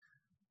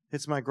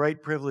It's my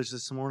great privilege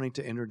this morning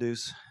to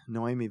introduce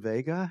Noemi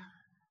Vega.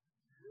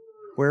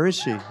 Where is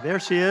she? There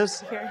she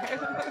is.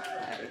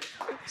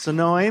 So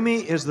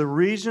Noemi is the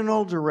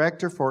Regional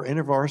Director for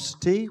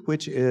InterVarsity,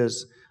 which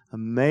is a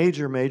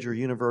major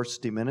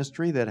university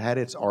ministry that had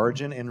its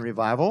origin in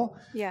revival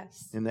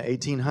in the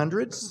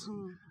 1800s.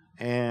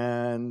 Mm-hmm.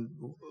 And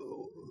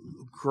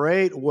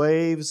great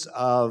waves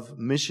of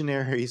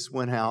missionaries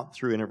went out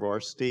through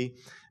InterVarsity.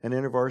 And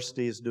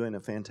InterVarsity is doing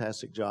a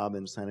fantastic job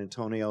in San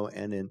Antonio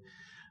and in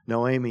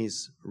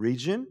Noemi's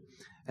region.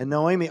 And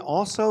Noemi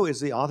also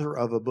is the author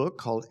of a book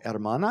called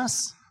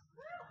Hermanas.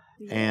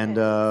 Yes.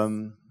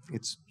 And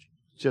it's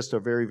just a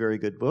very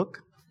good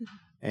book.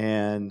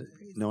 And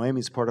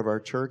Noemi's part of our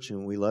church,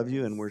 and we love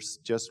you, and we're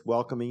just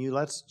welcoming you.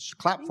 Let's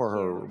clap for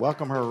her.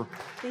 Welcome her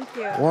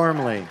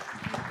warmly.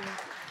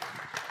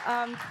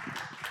 Thank you.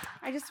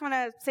 I just want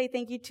to say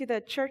thank you to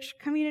the church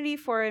community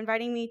for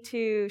inviting me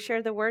to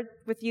share the word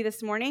with you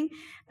this morning.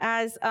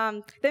 As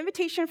the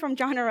invitation from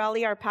John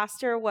Orelli, our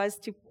pastor, was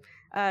to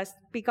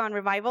speak on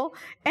revival.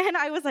 And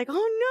I was like, oh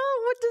no,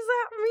 what does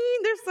that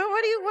mean? There's so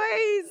many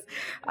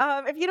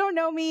ways. If you don't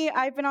know me,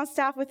 I've been on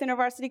staff with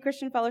InterVarsity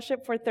Christian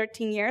Fellowship for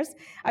 13 years.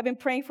 I've been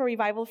praying for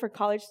revival for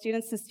college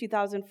students since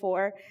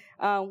 2004,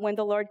 when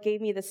the Lord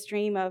gave me the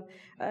stream of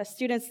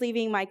students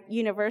leaving my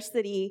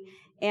university.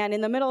 And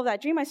in the middle of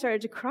that dream, I started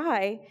to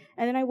cry.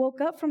 And then I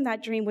woke up from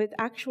that dream with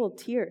actual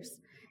tears.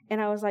 And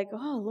I was like,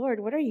 oh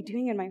Lord, what are you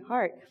doing in my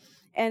heart?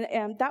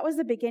 And that was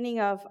the beginning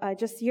of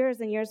just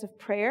years and years of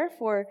prayer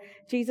for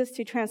Jesus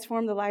to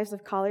transform the lives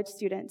of college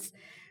students.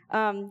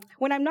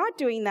 When I'm not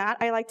doing that,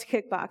 I like to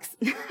kickbox.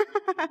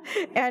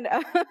 And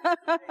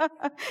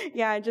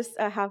just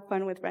have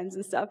fun with friends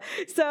and stuff.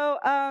 So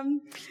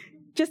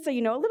just so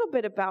you know a little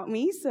bit about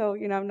me, so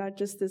I'm not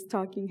just this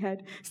talking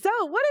head. So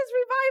what is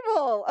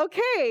revival?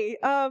 Okay,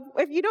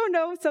 if you don't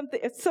know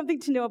something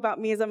to know about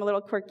me is I'm a little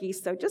quirky,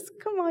 so just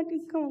come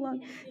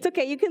along. It's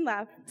okay, you can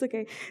laugh, it's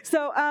okay.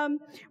 So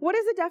what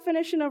is the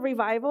definition of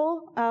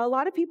revival? A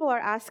lot of people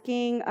are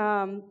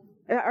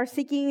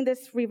seeking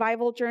this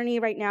revival journey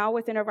right now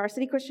within our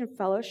InterVarsity Christian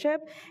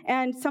Fellowship.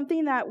 And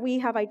something that we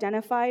have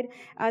identified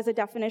as a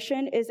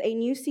definition is a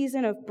new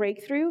season of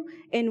breakthrough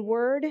in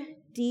word,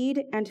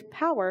 deed, and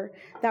power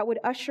that would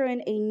usher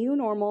in a new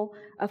normal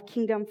of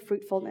kingdom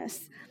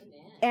fruitfulness.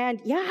 And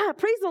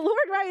praise the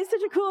Lord, right? It's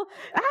such a cool,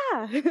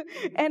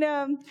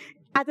 And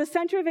at the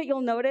center of it, you'll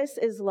notice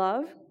is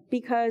love,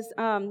 because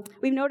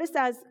we've noticed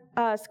as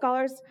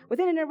scholars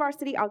within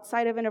InterVarsity,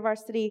 outside of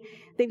InterVarsity,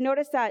 they've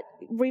noticed that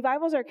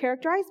revivals are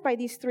characterized by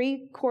these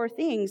three core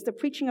things: the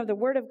preaching of the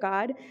Word of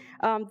God,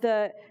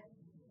 the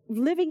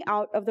living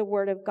out of the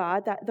Word of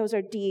God, those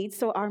are deeds,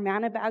 so our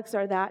manna bags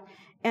are that,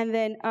 and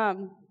then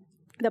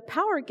the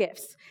power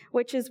gifts,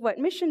 which is what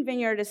Mission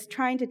Vineyard is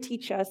trying to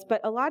teach us, but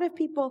a lot of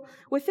people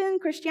within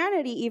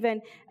Christianity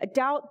even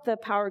doubt the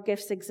power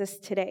gifts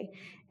exist today.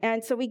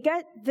 And so we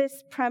get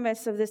this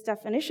premise of this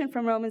definition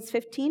from Romans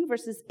 15,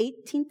 verses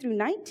 18 through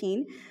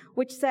 19,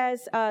 which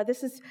says,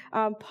 this is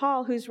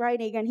Paul who's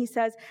writing, and he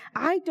says,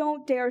 I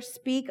don't dare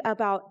speak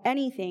about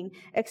anything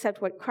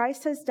except what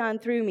Christ has done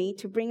through me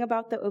to bring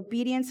about the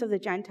obedience of the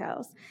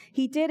Gentiles.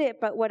 He did it,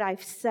 but what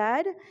I've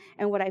said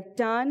and what I've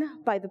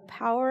done by the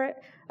power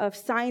of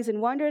signs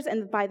and wonders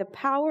and by the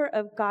power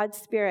of God's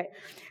Spirit.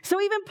 So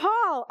even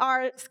Paul,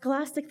 our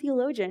scholastic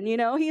theologian,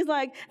 he's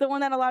like the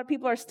one that a lot of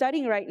people are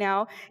studying right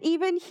now.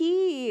 Even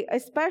he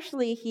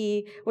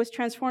was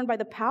transformed by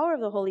the power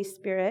of the Holy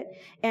Spirit,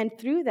 and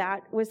through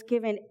that was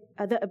given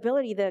the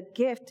ability, the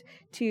gift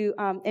to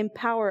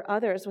empower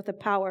others with the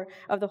power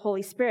of the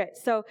Holy Spirit.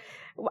 So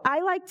I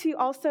like to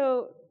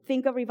also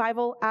think of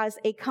revival as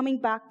a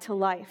coming back to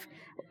life.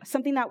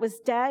 Something that was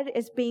dead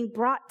is being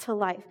brought to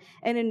life.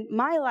 And in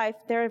my life,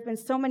 there have been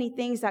so many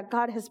things that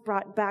God has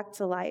brought back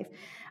to life.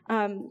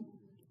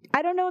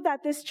 I don't know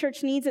that this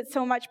church needs it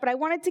so much, but I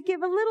wanted to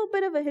give a little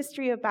bit of a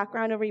history of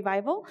background of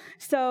revival.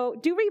 So,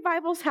 do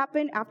revivals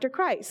happen after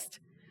Christ?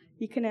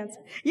 You can answer.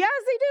 Yes,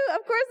 they do.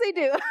 Of course they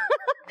do.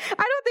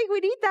 I don't think we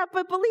need that,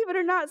 but believe it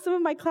or not, some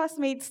of my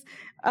classmates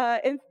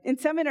in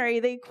seminary,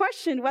 they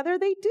questioned whether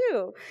they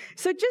do.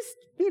 So just,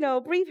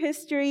 brief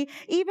history.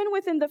 Even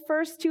within the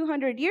first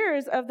 200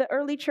 years of the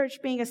early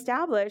church being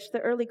established, the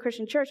early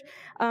Christian church,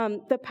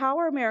 the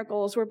power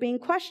miracles were being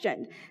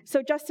questioned.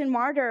 So Justin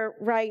Martyr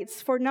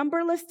writes, for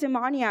numberless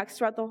demoniacs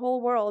throughout the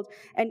whole world,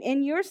 and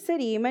in your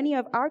city, many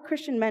of our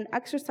Christian men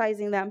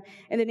exercising them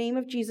in the name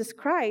of Jesus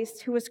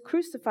Christ, who was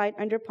crucified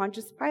under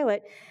Pontius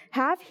Pilate,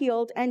 have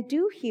healed and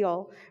do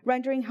heal,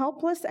 rendering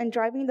helpless and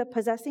driving the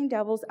possessing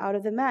devils out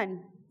of the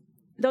men.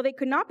 Though they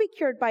could not be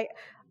cured by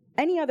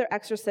any other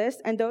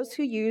exorcist and those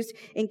who used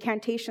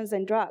incantations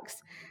and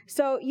drugs.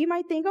 So you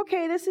might think,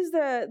 okay, this is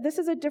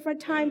a different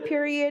time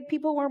period.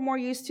 People were more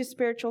used to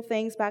spiritual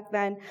things back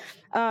then.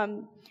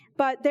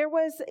 But there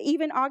was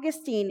even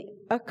Augustine,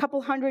 a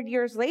couple hundred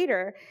years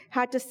later,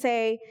 had to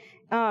say,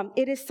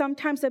 it is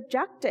sometimes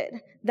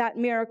objected that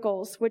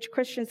miracles, which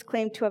Christians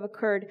claim to have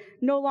occurred,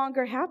 no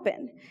longer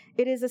happen.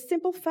 It is a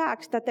simple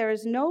fact that there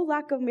is no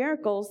lack of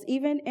miracles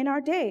even in our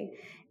day.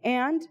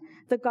 And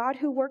the God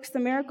who works the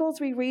miracles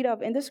we read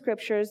of in the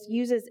scriptures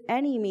uses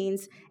any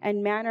means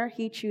and manner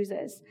he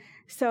chooses.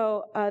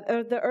 So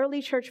the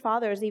early church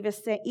fathers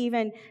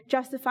even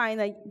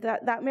justifying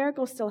that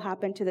miracles still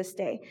happen to this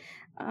day.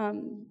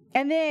 And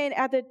then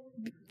at the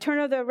turn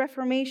of the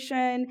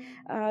Reformation,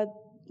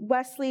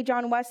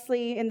 John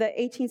Wesley in the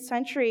 18th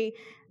century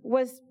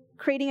was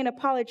creating an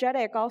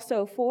apologetic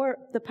also for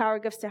the power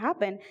gifts to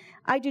happen.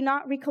 I do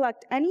not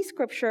recollect any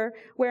scripture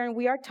wherein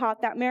we are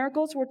taught that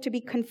miracles were to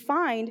be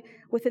confined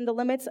within the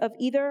limits of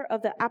either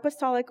of the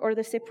apostolic or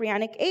the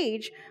Cyprianic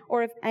age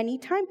or of any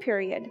time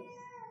period.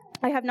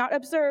 I have not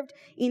observed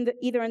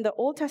either in the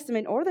Old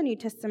Testament or the New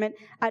Testament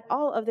at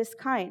all of this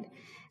kind.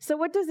 So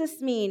what does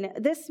this mean?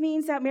 This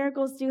means that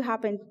miracles do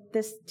happen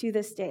to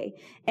this day.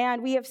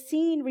 And we have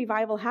seen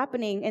revival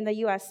happening in the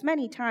U.S.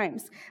 many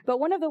times. But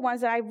one of the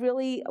ones that I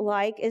really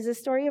like is the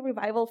story of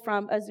revival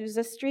from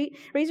Azusa Street.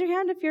 Raise your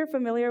hand if you're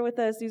familiar with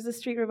the Azusa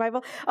Street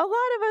revival. A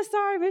lot of us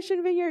are,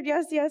 Mission Vineyard,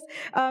 yes.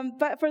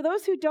 But for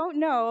those who don't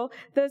know,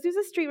 the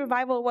Azusa Street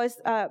revival was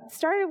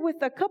started with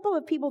a couple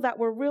of people that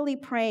were really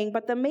praying.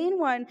 But the main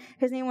one,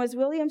 his name was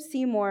William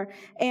Seymour.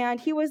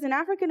 And he was an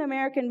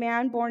African-American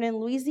man born in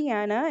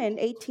Louisiana in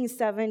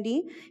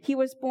 1870. He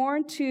was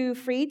born to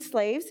freed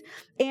slaves,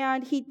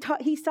 and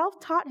he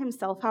self-taught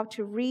himself how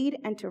to read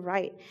and to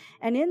write.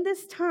 And in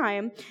this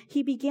time,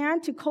 he began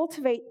to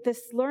cultivate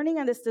this learning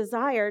and this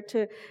desire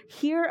to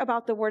hear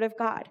about the Word of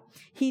God.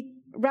 He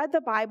read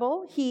the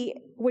Bible, he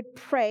would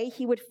pray,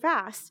 he would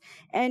fast.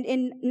 And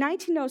in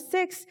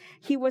 1906,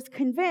 he was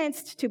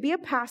convinced to be a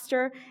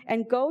pastor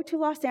and go to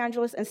Los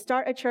Angeles and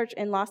start a church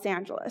in Los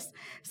Angeles.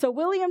 So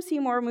William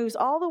Seymour moves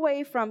all the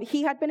way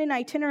he had been an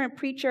itinerant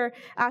preacher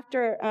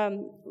after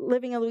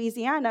living in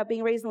Louisiana,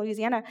 being raised in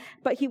Louisiana,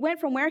 but he went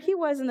from where he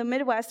was in the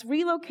Midwest,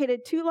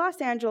 relocated to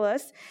Los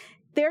Angeles,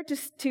 there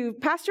to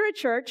pastor a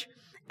church.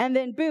 And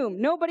then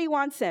boom, nobody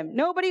wants him.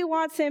 Nobody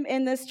wants him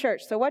in this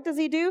church. So what does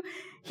he do?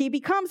 He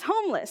becomes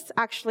homeless,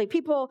 actually.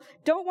 People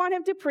don't want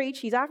him to preach.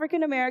 He's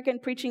African American,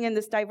 preaching in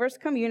this diverse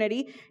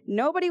community.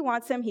 Nobody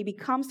wants him. He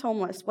becomes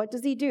homeless. What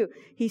does he do?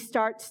 He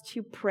starts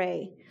to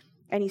pray,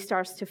 and he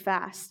starts to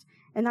fast.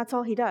 And that's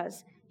all he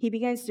does. He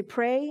begins to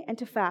pray and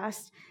to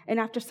fast. And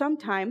after some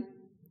time,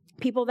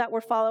 people that were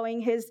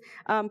following his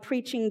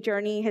preaching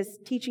journey, his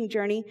teaching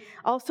journey,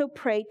 also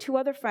prayed. Two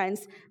other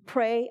friends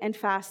pray and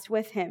fast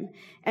with him.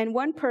 And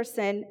one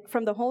person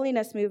from the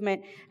Holiness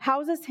Movement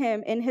houses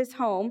him in his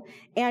home,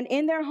 and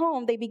in their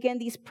home, they begin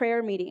these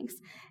prayer meetings.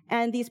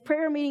 And these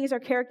prayer meetings are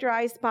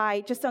characterized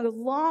by just a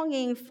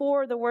longing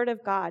for the Word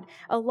of God,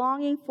 a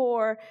longing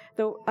for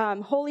the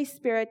Holy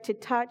Spirit to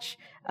touch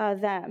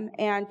them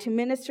and to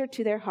minister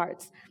to their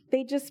hearts.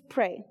 They just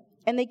pray.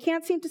 And they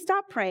can't seem to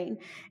stop praying.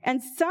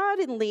 And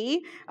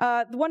suddenly,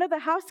 one of the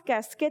house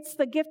guests gets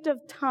the gift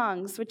of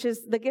tongues, which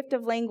is the gift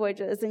of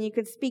languages, and you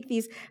could speak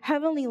these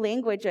heavenly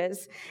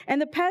languages.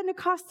 And the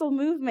Pentecostal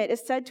movement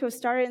is said to have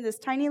started in this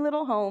tiny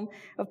little home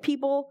of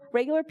people,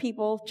 regular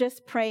people,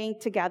 just praying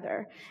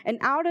together. And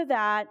out of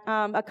that,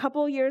 a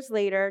couple years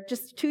later,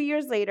 just 2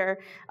 years later,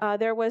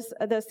 there was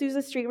the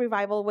Azusa Street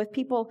revival with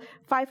people,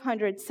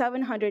 500,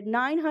 700,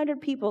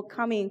 900 people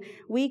coming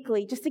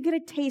weekly just to get a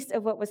taste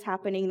of what was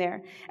happening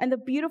there. And the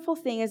beautiful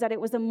thing is that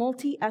it was a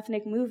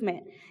multi-ethnic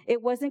movement.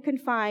 It wasn't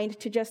confined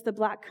to just the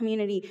Black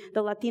community,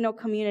 the Latino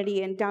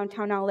community in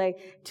downtown LA,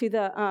 to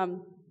the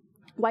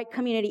white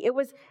community. It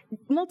was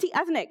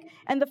multi-ethnic.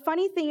 And the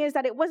funny thing is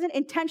that it wasn't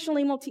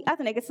intentionally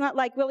multi-ethnic. It's not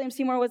like William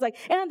Seymour was like,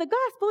 and the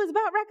gospel is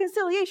about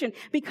reconciliation,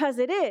 because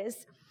it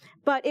is.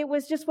 But it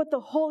was just what the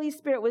Holy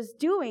Spirit was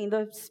doing.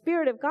 The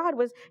Spirit of God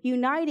was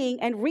uniting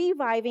and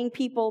reviving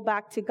people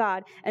back to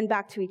God and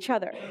back to each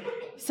other.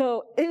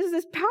 So it was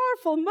this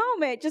powerful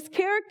moment just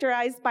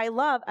characterized by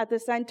love at the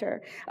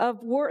center of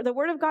the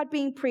Word of God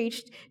being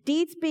preached,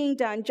 deeds being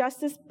done,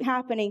 justice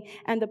happening,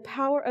 and the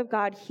power of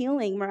God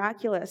healing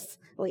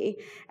miraculously.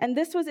 And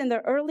this was in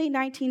the early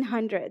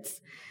 1900s.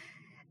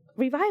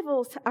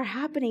 Revivals are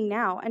happening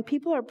now, and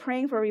people are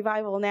praying for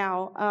revival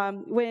now.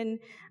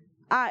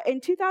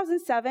 In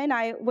 2007,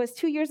 I was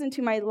 2 years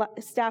into my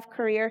staff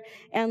career,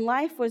 and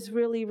life was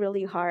really,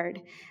 really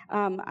hard.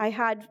 I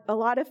had a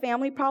lot of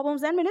family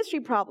problems and ministry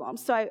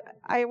problems. So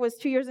I was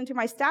 2 years into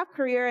my staff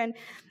career, and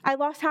I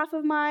lost half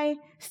of my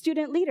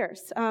student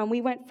leaders. We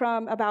went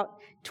from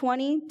about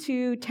 20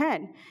 to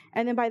 10,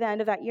 and then by the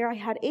end of that year, I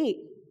had 8.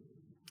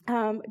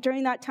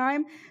 During that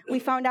time, we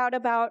found out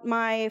about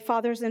my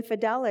father's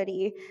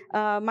infidelity.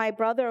 My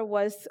brother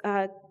was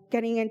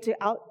getting into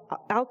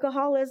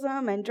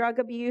alcoholism and drug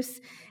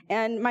abuse,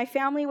 and my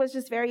family was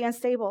just very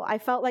unstable. I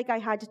felt like I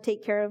had to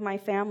take care of my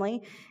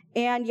family,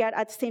 and yet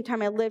at the same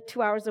time I lived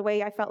 2 hours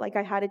away. I felt like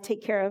I had to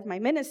take care of my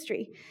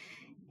ministry.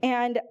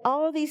 And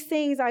all of these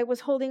things I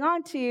was holding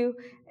on to.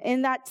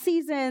 In that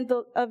season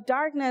of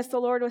darkness, the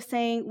Lord was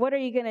saying, what are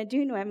you going to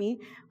do, Noemi?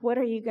 What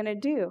are you going to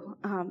do?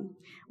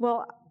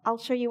 Well, I'll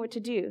show you what to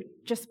do.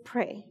 Just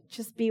pray.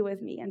 Just be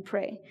with me and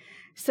pray.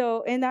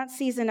 So in that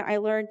season, I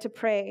learned to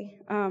pray.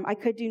 I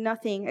could do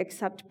nothing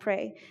except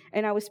pray.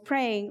 And I was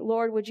praying,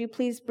 Lord, would you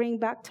please bring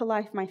back to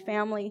life my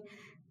family?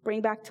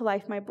 Bring back to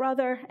life my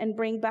brother, and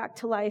bring back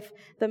to life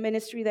the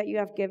ministry that you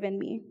have given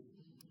me.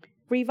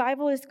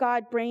 Revival is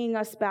God bringing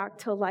us back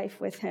to life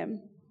with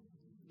him.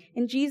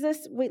 And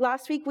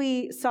last week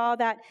we saw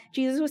that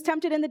Jesus was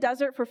tempted in the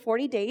desert for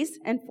 40 days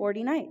and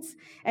 40 nights.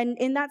 And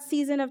in that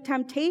season of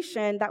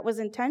temptation, that was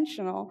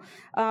intentional,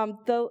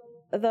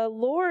 the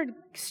Lord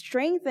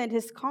strengthened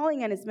his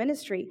calling and his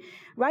ministry.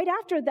 Right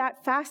after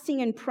that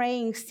fasting and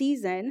praying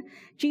season,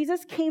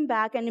 Jesus came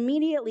back, and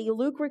immediately,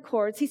 Luke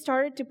records, he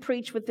started to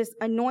preach with this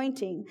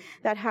anointing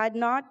that had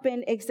not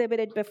been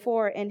exhibited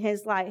before in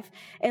his life.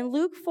 In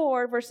Luke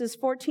 4, verses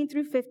 14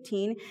 through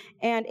 15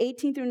 and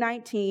 18 through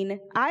 19,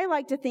 I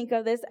like to think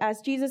of this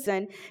as Jesus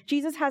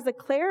has the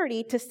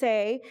clarity to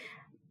say,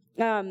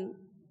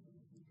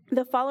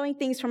 the following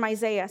things from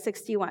Isaiah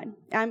 61.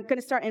 I'm going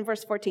to start in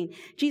verse 14.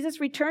 Jesus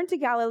returned to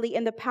Galilee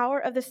in the power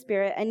of the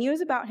Spirit, and news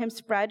about him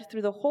spread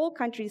through the whole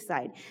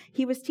countryside.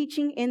 He was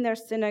teaching in their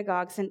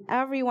synagogues, and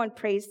everyone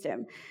praised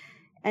him.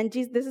 And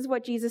this is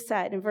what Jesus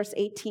said in verse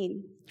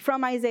 18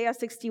 from Isaiah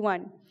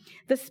 61.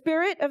 The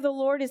Spirit of the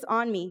Lord is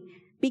on me,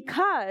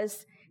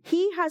 because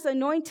he has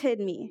anointed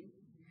me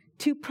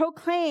to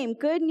proclaim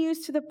good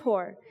news to the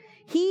poor.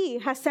 He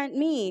has sent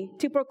me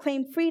to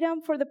proclaim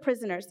freedom for the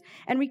prisoners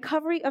and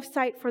recovery of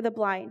sight for the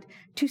blind,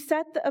 to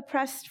set the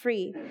oppressed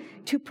free,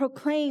 to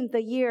proclaim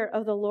the year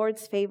of the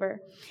Lord's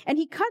favor. And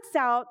he cuts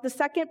out the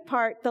second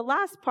part, the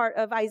last part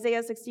of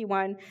Isaiah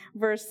 61,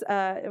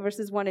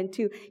 verses 1 and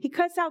 2. He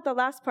cuts out the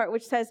last part,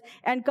 which says,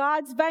 and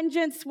God's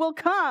vengeance will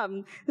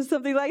come,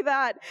 something like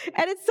that.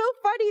 And it's so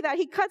funny that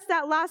he cuts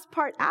that last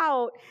part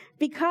out,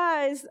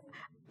 because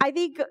I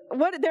think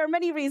there are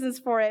many reasons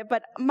for it,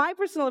 but my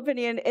personal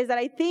opinion is that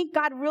I think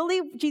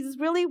Jesus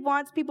really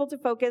wants people to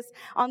focus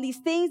on these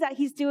things that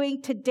he's doing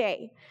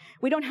today.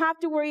 We don't have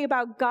to worry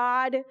about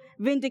God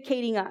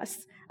vindicating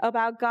us,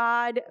 about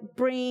God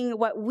bringing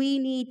what we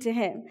need to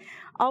him.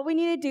 All we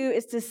need to do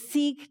is to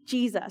seek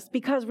Jesus,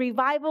 because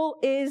revival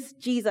is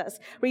Jesus.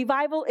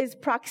 Revival is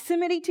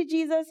proximity to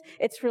Jesus.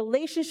 It's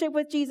relationship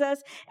with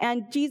Jesus.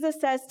 And Jesus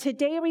says,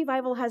 today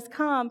revival has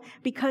come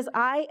because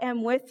I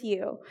am with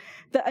you.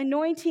 The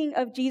anointing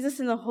of Jesus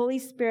and the Holy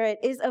Spirit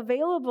is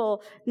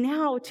available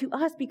now to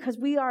us because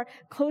we are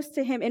close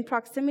to him, in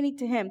proximity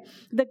to him.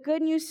 The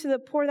good news to the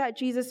poor that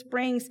Jesus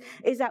brings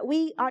is that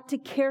we ought to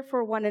care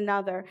for one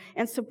another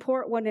and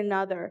support one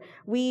another.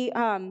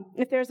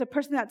 If there's a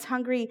person that's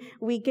hungry,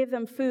 we give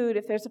them food.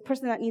 If there's a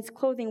person that needs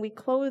clothing, we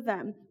clothe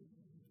them.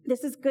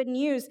 This is good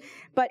news,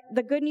 but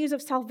the good news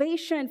of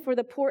salvation for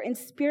the poor in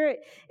spirit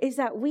is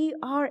that we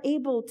are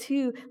able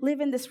to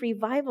live in this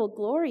revival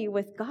glory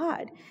with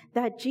God,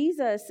 that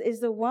Jesus is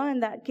the one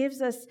that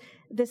gives us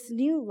this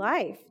new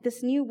life,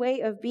 this new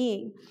way of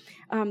being.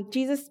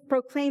 Jesus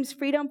proclaims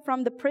freedom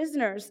from the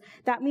prisoners.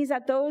 That means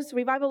that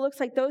revival looks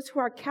like those who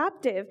are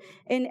captive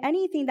in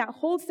anything that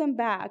holds them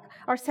back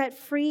are set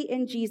free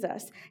in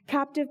Jesus.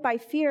 Captive by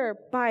fear,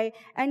 by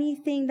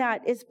anything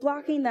that is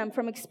blocking them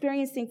from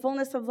experiencing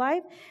fullness of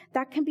life,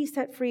 that can be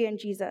set free in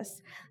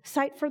Jesus.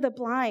 Sight for the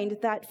blind,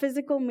 that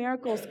physical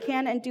miracles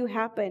can and do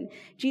happen.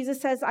 Jesus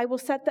says, I will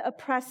set the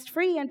oppressed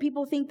free, and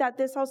people think that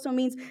this also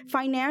means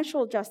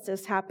financial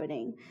justice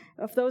happening,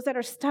 of those that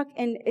are stuck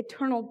in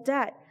eternal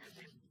debt.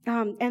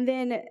 And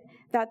then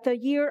that the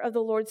year of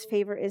the Lord's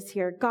favor is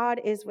here. God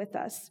is with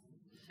us.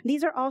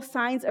 These are all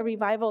signs of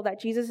revival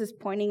that Jesus is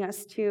pointing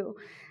us to.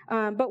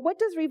 But what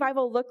does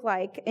revival look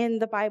like in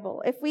the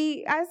Bible? As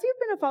you've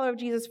been a follower of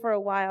Jesus for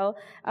a while,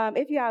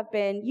 if you have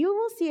been, you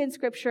will see in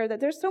Scripture that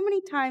there's so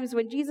many times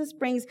when Jesus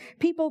brings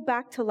people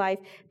back to life,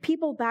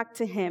 people back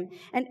to him.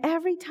 And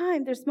every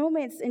time there's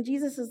moments in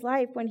Jesus'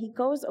 life when he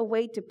goes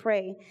away to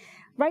pray.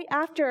 Right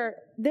after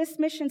this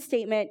mission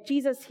statement,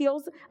 Jesus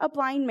heals a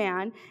blind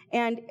man,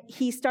 and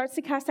he starts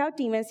to cast out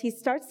demons. He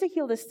starts to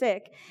heal the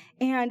sick.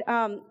 And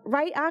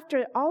right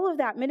after all of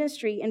that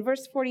ministry, in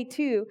verse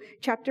 42,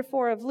 chapter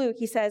 4 of Luke,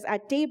 he says,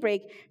 at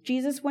daybreak,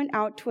 Jesus went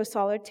out to a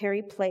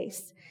solitary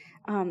place.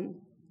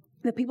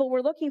 The people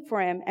were looking for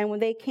him, and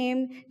when they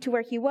came to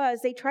where he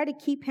was, they tried to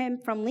keep him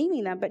from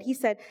leaving them. But he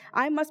said,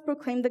 I must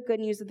proclaim the good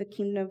news of the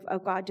kingdom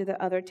of God to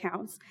the other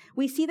towns.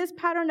 We see this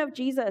pattern of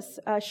Jesus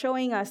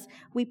showing us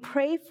we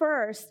pray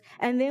first,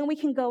 and then we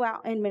can go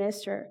out and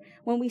minister.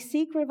 When we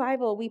seek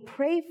revival, we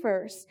pray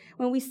first.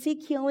 When we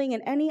seek healing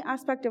in any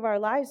aspect of our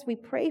lives, we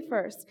pray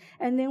first,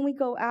 and then we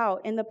go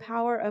out in the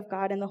power of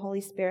God and the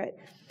Holy Spirit.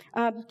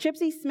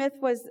 Gypsy Smith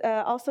was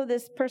also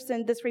this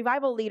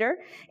revival leader,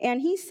 and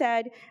he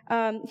said,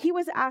 he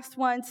was asked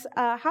once,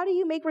 how do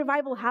you make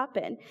revival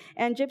happen?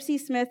 And Gypsy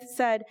Smith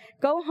said,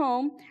 go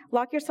home,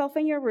 lock yourself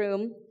in your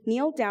room,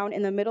 kneel down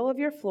in the middle of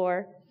your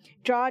floor,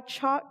 draw a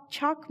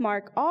chalk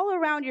mark all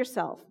around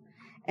yourself,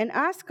 and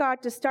ask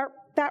God to start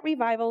that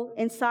revival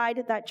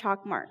inside that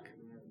chalk mark.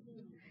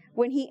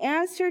 When he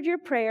answered your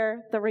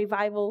prayer, the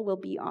revival will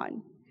be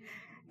on.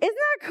 Isn't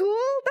that cool?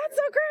 That's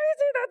so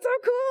crazy. That's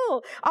so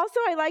cool. Also,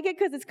 I like it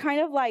because it's kind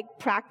of like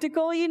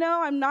practical, you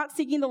know. I'm not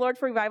seeking the Lord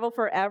for revival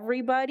for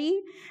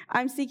everybody.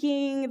 I'm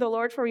seeking the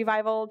Lord for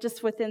revival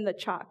just within the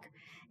chalk.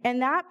 And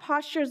that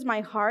postures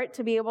my heart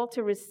to be able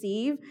to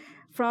receive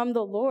from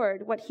the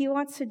Lord, what he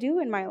wants to do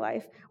in my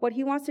life, what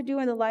he wants to do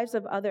in the lives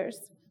of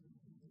others.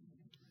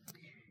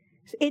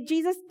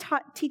 Jesus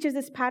teaches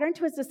this pattern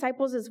to his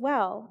disciples as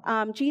well.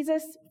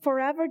 Jesus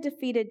forever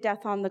defeated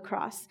death on the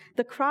cross.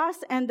 The cross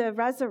and the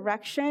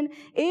resurrection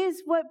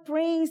is what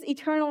brings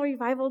eternal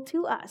revival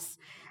to us.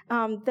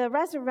 The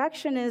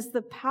resurrection is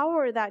the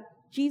power that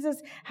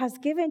Jesus has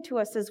given to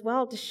us as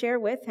well to share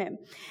with him.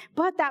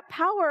 But that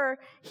power,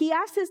 he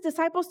asked his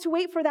disciples to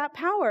wait for that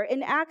power.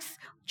 In Acts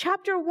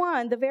chapter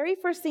 1, the very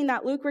first thing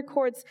that Luke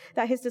records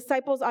that his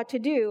disciples ought to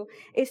do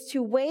is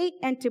to wait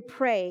and to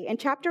pray. In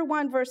chapter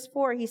 1, verse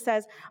 4, he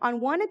says,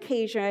 on one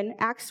occasion,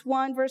 Acts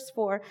 1, verse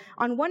 4,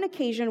 on one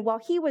occasion, while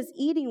he was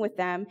eating with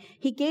them,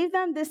 he gave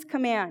them this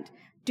command,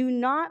 do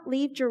not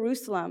leave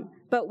Jerusalem,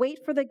 but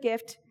wait for the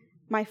gift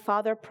my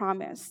Father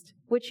promised,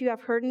 which you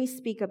have heard me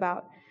speak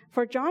about.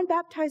 For John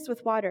baptized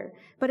with water,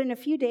 but in a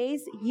few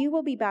days you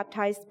will be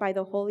baptized by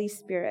the Holy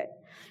Spirit.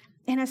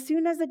 And as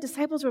soon as the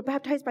disciples were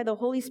baptized by the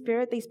Holy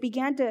Spirit, they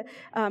began to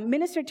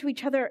minister to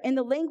each other in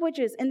the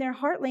languages, in their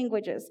heart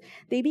languages.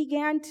 They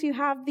began to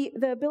have the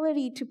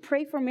ability to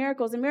pray for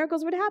miracles, and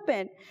miracles would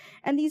happen.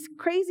 And these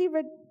crazy,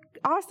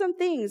 awesome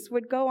things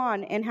would go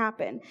on and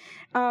happen.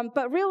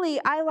 But really,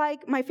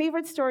 my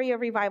favorite story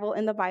of revival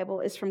in the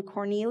Bible is from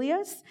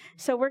Cornelius.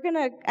 So we're going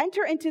to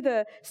enter into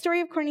the story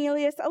of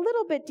Cornelius a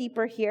little bit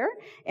deeper here.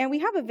 And we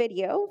have a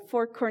video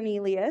for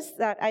Cornelius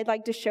that I'd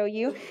like to show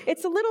you.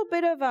 It's a little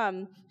bit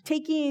of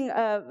taking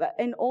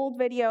an old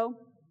video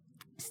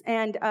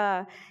and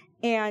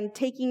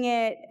taking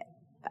it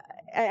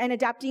and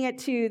adapting it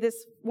to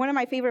this, one of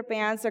my favorite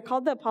bands. They're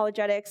called The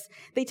Apologetics.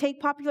 They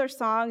take popular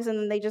songs and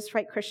then they just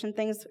write Christian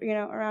things,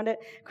 around it,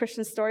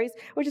 Christian stories,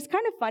 which is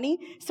kind of funny.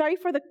 Sorry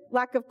for the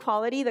lack of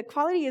quality. The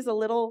quality is a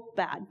little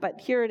bad, but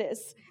here it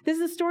is. This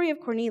is the story of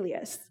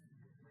Cornelius.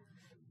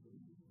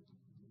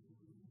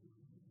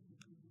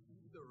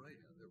 There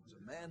was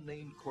a man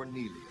named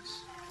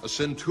Cornelius, a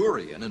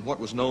centurion in what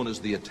was known as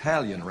the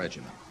Italian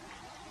regiment.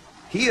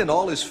 He and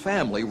all his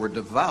family were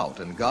devout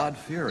and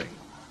God-fearing.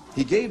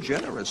 He gave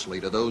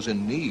generously to those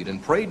in need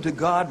and prayed to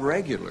God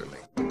regularly.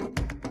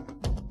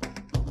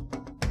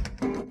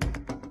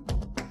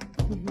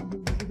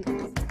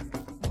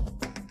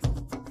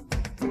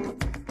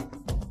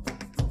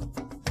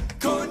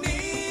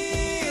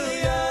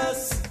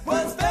 Cornelius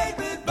was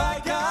favored by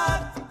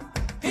God.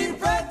 He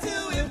prayed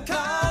to him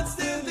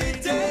constantly,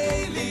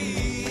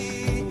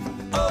 daily.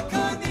 Oh,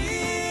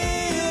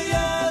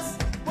 Cornelius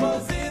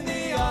was in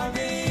the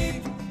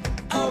army,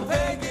 a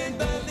pagan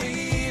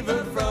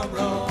believer from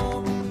Rome.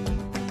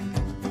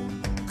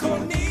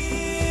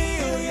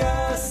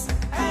 Cornelius,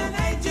 an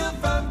angel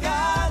from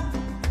God,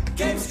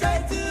 came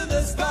straight to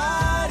the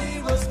spot he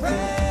was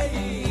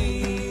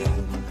praying.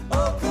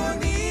 Oh,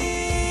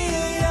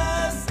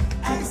 Cornelius,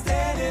 Acts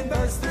 10 and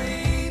verse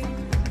 3,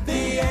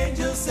 the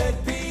angel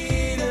said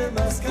Peter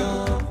must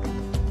come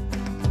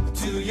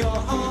to your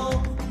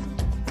home.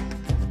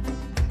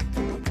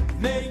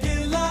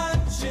 Making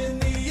lunch in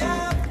the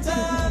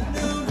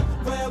afternoon.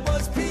 Where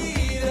was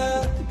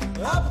Peter?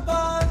 Up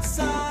on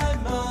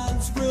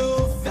Simon's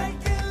roof.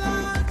 Making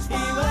lunch. He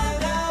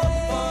went out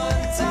on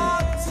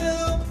top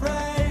to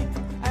pray,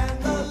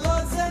 and the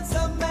Lord sent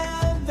some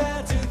men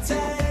there to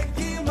take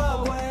him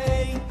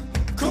away.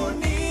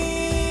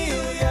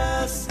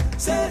 Cornelius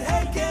said,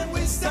 hey, can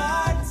we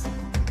start?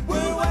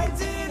 We're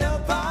waiting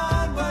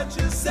upon what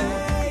you're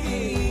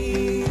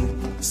saying.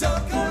 So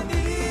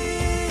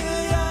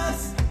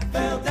Cornelius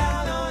fell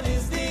down on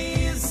his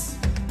knees,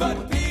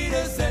 but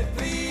Peter said,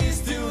 please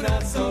do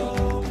not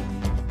so.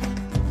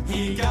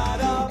 He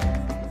got up.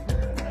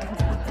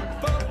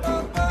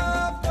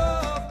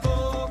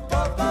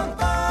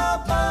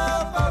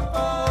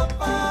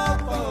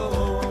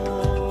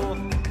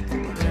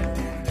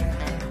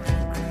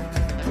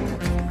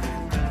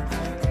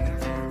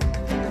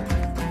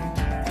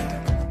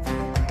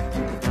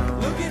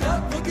 Look it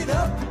up, look it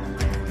up.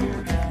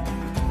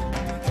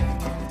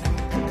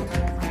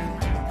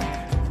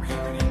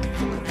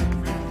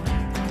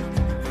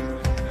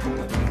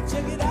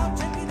 Check it out,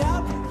 check it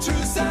out.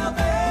 True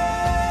salvation,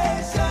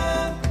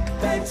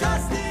 they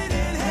trusted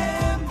in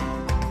him.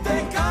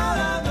 They called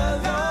on the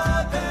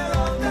Lord there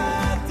on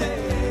that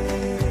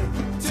day.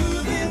 To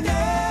the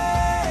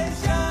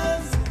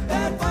nations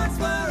that once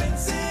were in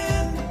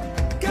sin,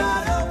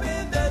 God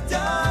opened the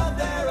door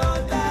there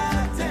on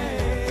that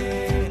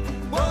day.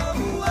 Whoa,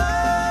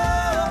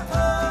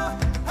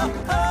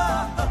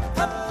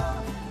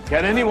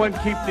 Can anyone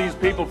keep these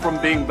people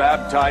from being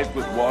baptized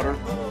with water?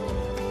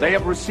 They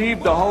have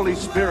received the Holy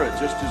Spirit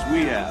just as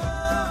we have.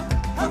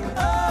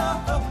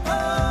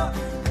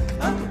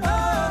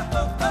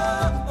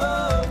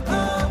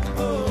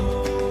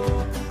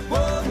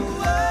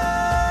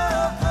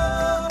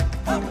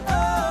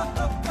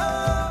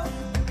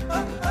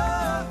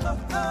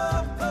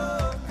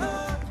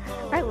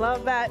 I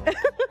love that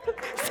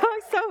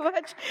song so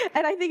much,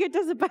 and I think it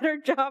does a better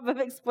job of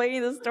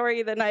explaining the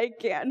story than I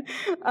can.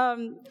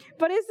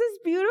 But it's this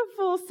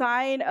beautiful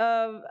sign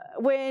of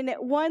when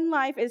one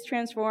life is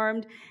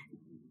transformed,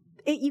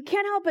 you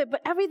can't help it,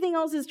 but everything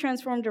else is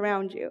transformed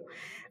around you.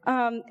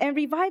 And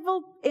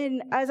revival,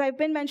 as I've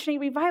been mentioning,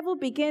 revival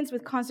begins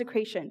with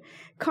consecration.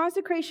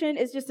 Consecration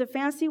is just a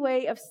fancy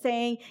way of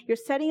saying you're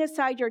setting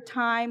aside your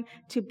time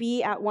to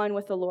be at one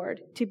with the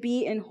Lord, to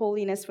be in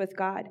holiness with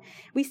God.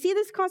 We see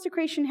this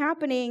consecration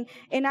happening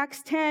in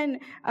Acts 10,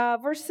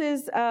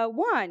 verses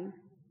 1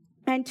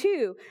 and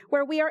 2,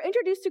 where we are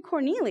introduced to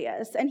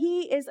Cornelius, and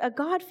he is a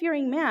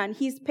God-fearing man.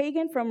 He's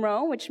pagan from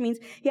Rome, which means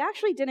he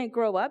actually didn't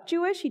grow up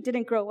Jewish. He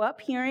didn't grow up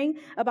hearing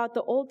about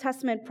the Old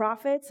Testament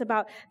prophets,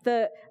 about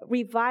the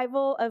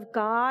revival of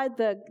God,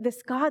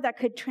 this God that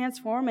could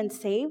transform and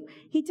save.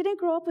 He didn't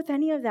grow up with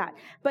any of that,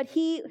 but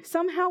he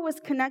somehow was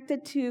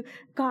connected to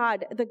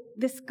God,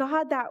 this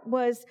God that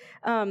was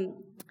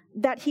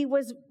that he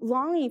was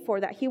longing for,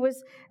 that he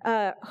was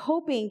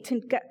hoping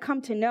to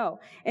come to know.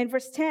 In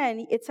verse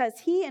 10, it says,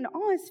 he and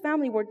all his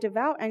family were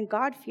devout and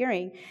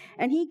God-fearing,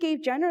 and he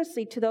gave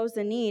generously to those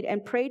in need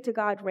and prayed to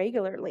God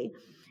regularly.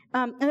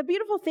 And the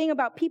beautiful thing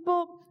about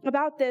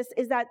this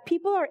is that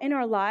people are in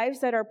our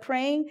lives that are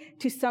praying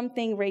to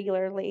something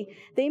regularly.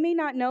 They may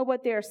not know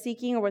what they're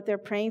seeking or what they're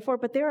praying for,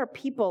 but there are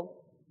people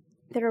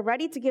that are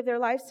ready to give their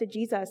lives to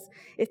Jesus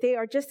if they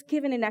are just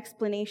given an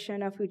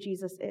explanation of who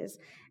Jesus is,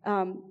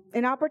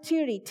 an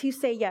opportunity to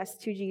say yes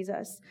to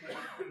Jesus.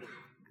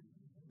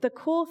 The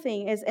cool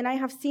thing is, and I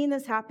have seen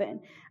this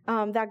happen,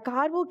 that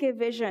God will give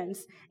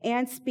visions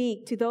and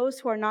speak to those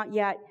who are not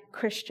yet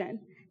Christian,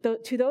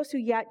 to those who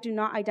yet do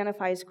not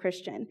identify as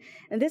Christian.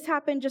 And this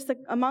happened just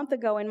a month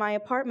ago in my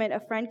apartment. A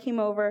friend came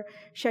over.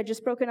 She had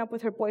just broken up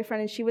with her boyfriend,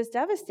 and she was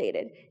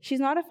devastated. She's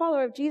not a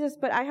follower of Jesus,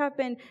 but I have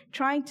been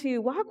trying to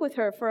walk with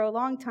her for a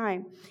long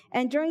time.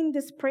 And during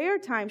this prayer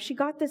time, she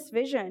got this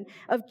vision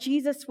of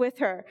Jesus with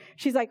her.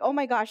 She's like, oh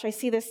my gosh, I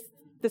see this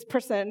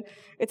person.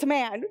 It's a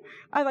man.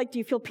 I like, do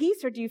you feel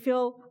peace or do you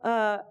feel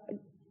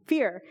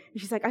fear? And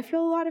she's like, I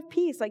feel a lot of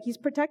peace, like he's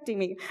protecting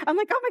me. I'm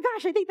like, oh my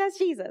gosh, I think that's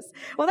Jesus.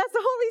 Well, that's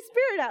the Holy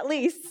Spirit at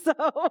least.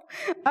 So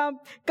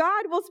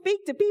God will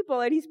speak to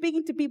people, and he's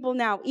speaking to people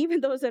now, even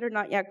those that are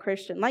not yet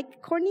Christian,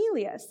 like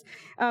Cornelius.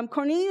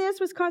 Cornelius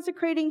was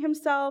consecrating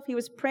himself. He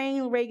was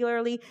praying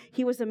regularly.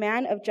 He was a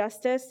man of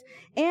justice.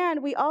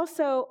 And we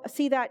also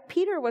see that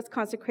Peter was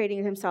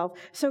consecrating himself.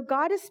 So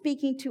God is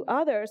speaking to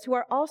others who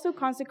are also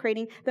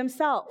consecrating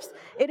themselves.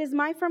 It is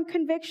my firm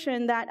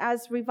conviction that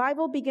as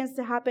revival begins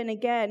to happen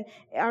again,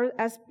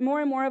 as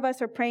more and more of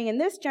us are praying in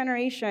this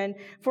generation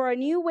for a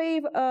new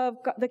wave of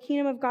the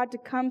kingdom of God to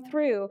come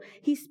through,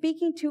 he's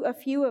speaking to a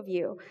few of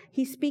you.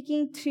 He's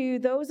speaking to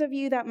those of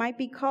you that might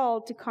be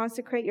called to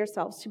consecrate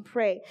yourselves, to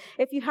pray.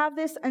 If you have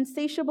this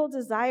insatiable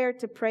desire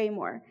to pray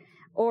more,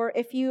 or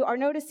if you are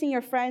noticing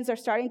your friends are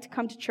starting to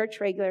come to church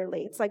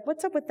regularly, it's like,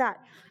 what's up with that?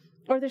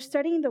 Or they're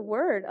studying the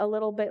word a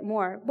little bit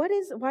more.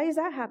 Why is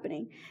that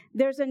happening?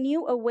 There's a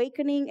new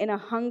awakening and a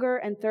hunger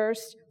and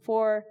thirst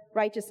for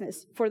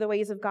righteousness, for the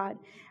ways of God.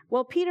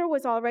 Well, Peter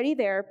was already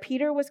there.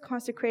 Peter was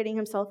consecrating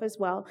himself as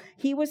well.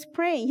 He was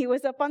praying. He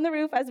was up on the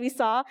roof, as we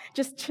saw,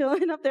 just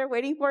chilling up there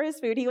waiting for his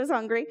food. He was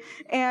hungry.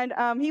 And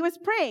he was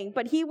praying,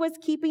 but he was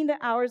keeping the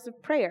hours of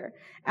prayer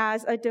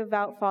as a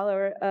devout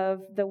follower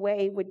of the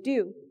way would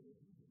do.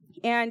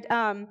 And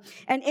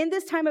in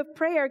this time of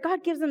prayer,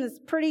 God gives him this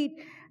pretty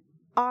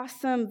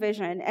awesome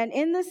vision. And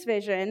in this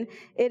vision,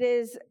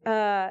 it's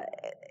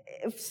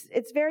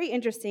very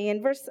interesting.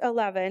 In verse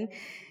 11,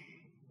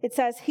 it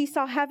says, he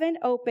saw heaven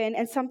open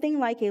and something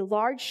like a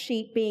large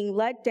sheet being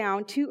let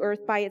down to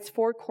earth by its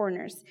four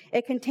corners.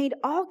 It contained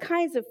all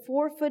kinds of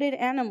four-footed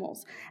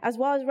animals, as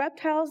well as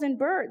reptiles and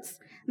birds.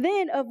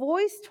 Then a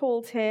voice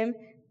told him,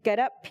 get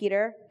up,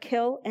 Peter,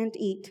 kill and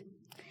eat.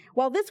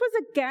 Well, this was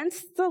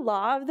against the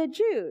law of the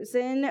Jews,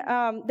 and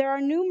there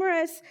are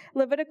numerous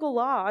Levitical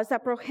laws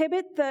that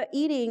prohibit the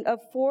eating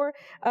of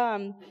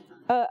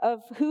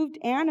hooved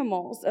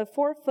animals, of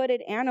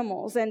four-footed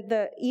animals, and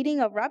the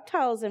eating of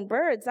reptiles and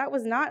birds. That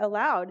was not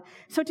allowed.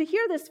 So to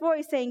hear this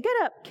voice saying, get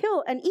up,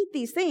 kill, and eat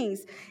these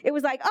things, it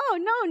was like,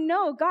 oh,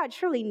 no, God,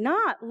 surely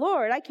not.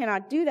 Lord, I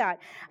cannot do that.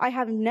 I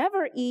have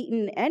never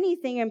eaten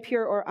anything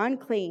impure or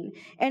unclean.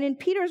 And in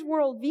Peter's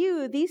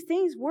worldview, these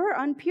things were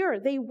impure.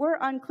 They were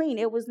unclean.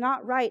 It was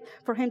not right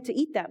for him to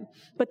eat them.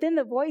 But then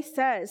the voice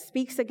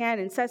speaks again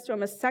and says to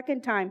him a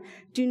second time,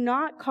 do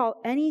not call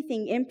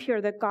anything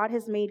impure that God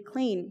has made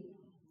clean.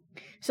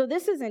 So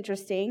this is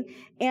interesting,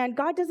 and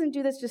God doesn't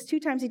do this just 2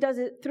 times. He does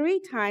it 3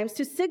 times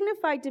to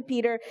signify to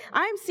Peter,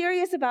 I'm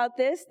serious about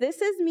this.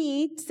 This is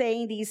me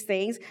saying these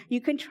things. You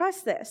can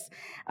trust this.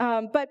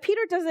 But Peter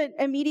doesn't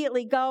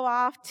immediately go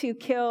off to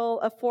kill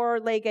a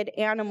 4-legged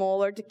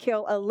animal or to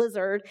kill a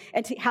lizard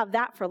and to have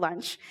that for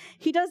lunch.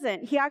 He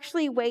doesn't. He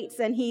actually waits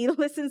and he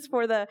listens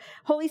for the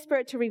Holy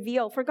Spirit to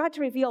reveal, for God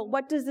to reveal,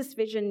 what does this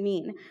vision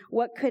mean?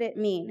 What could it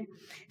mean?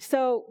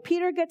 So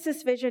Peter gets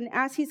this vision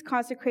as he's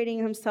consecrating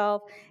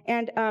himself,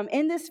 and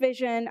in this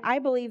vision, I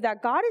believe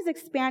that God is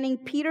expanding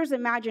Peter's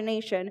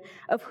imagination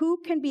of who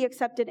can be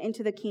accepted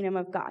into the kingdom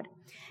of God.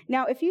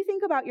 Now, if you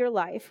think about your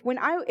life,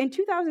 in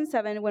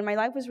 2007, when my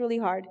life was really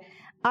hard,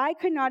 I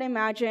could not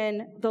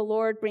imagine the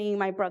Lord bringing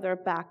my brother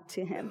back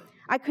to him.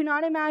 I could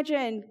not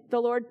imagine the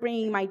Lord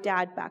bringing my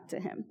dad back to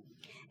him.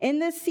 In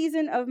this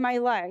season of my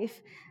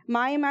life,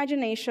 my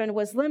imagination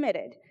was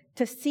limited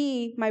to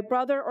see my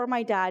brother or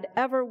my dad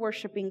ever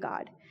worshiping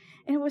God.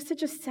 And it was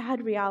such a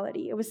sad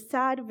reality. It was a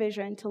sad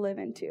vision to live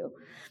into.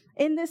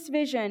 In this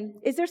vision,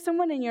 is there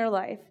someone in your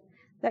life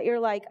that you're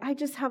like, I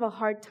just have a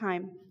hard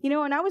time? You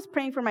know, and I was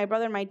praying for my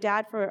brother and my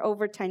dad for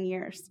over 10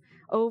 years.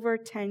 Over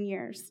 10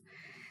 years.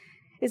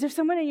 Is there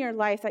someone in your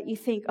life that you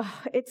think,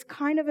 oh, it's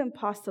kind of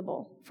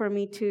impossible for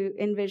me to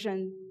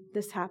envision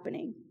this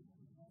happening?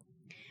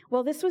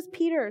 Well, this was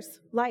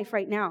Peter's life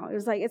right now. It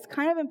was like, it's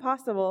kind of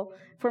impossible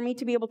for me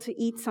to be able to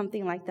eat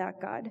something like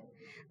that, God.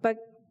 But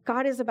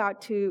God is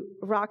about to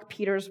rock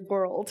Peter's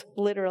world,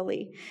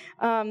 literally.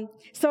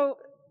 So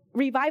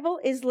revival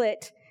is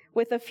lit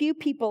with a few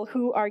people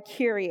who are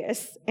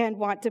curious and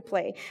want to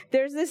play.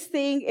 There's this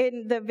thing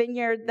in the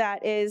vineyard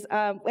that is,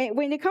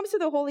 when it comes to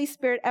the Holy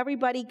Spirit,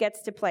 everybody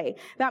gets to play.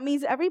 That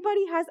means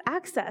everybody has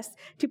access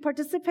to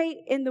participate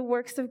in the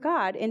works of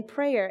God, in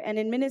prayer and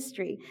in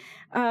ministry.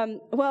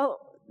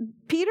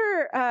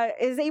 Peter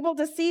is able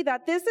to see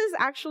that this is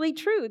actually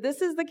true.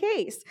 This is the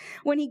case.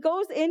 When he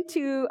goes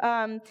into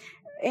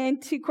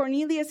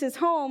Cornelius's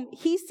home,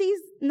 he sees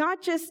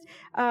not just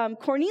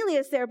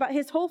Cornelius there, but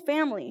his whole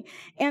family.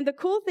 And the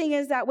cool thing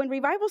is that when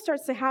revival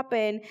starts to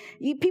happen,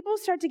 people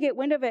start to get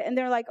wind of it, and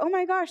they're like, oh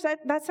my gosh,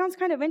 that sounds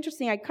kind of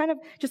interesting. I kind of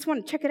just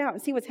want to check it out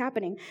and see what's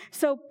happening.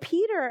 So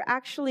Peter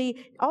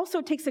actually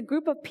also takes a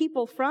group of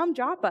people from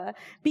Joppa,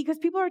 because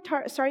people are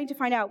starting to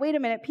find out, wait a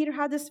minute, Peter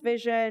had this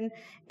vision,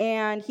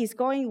 and he's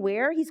going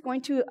where? He's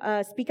going to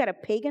speak at a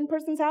pagan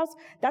person's house.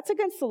 That's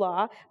against the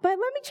law. But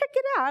let me check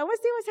it out. I want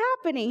to see what's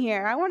happening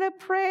here. I want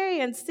to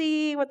pray and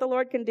see what the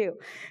Lord can do.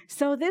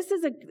 So this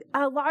is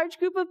a large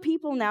group of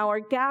people now are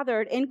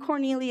gathered in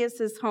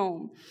Cornelius's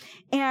home.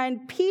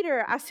 And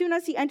Peter, as soon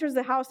as he enters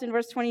the house in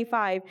verse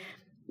 25,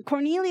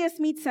 Cornelius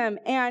meets him.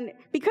 And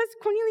because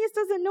Cornelius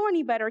doesn't know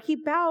any better, he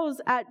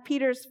bows at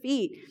Peter's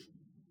feet.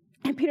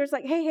 And Peter's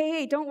like,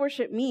 hey, don't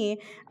worship me.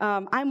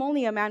 I'm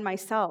only a man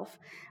myself.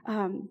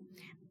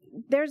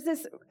 There's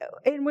this,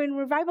 and when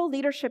revival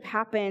leadership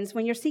happens,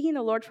 when you're seeking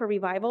the Lord for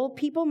revival,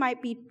 people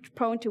might be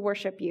prone to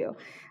worship you.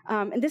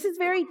 And this is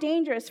very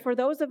dangerous for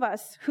those of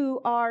us who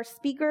are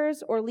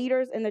speakers or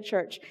leaders in the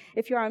church.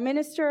 If you're a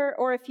minister,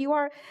 or if you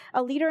are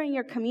a leader in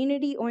your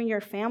community or in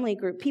your family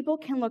group, people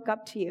can look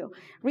up to you.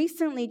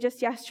 Recently,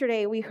 just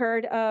yesterday, we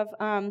heard of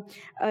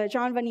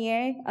Jean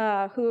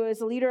Vanier, who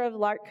is a leader of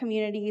LARC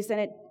communities,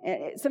 and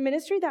it's a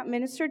ministry that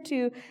ministered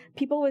to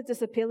people with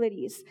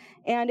disabilities.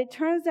 And it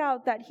turns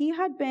out that he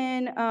had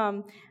been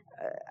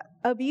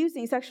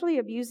sexually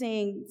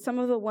abusing some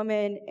of the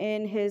women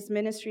in his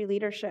ministry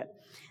leadership.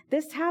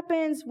 This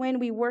happens when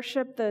we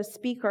worship the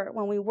speaker,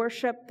 when we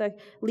worship the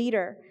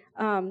leader,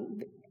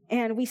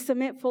 and we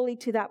submit fully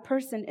to that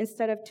person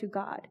instead of to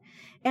God.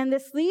 And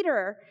this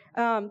leader,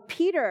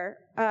 Peter,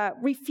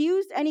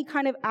 refused any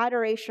kind of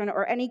adoration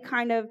or any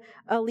kind of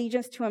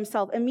allegiance to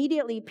himself.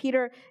 Immediately,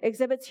 Peter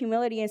exhibits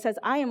humility and says,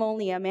 I am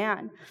only a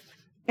man.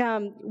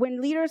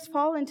 When leaders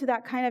fall into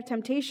that kind of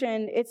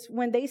temptation, it's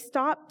when they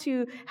stop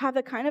to have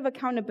the kind of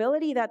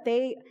accountability that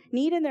they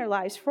need in their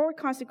lives for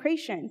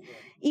consecration.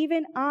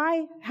 Even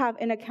I have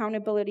an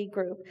accountability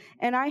group,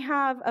 and I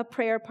have a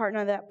prayer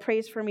partner that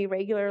prays for me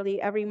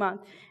regularly every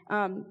month.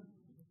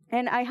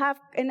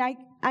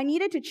 I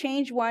needed to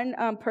change one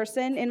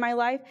person in my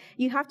life.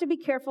 You have to be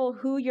careful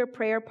who your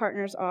prayer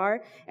partners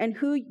are and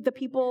who the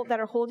people that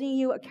are holding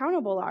you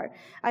accountable are.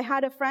 I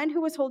had a friend who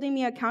was holding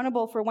me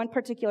accountable for one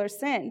particular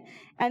sin.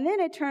 And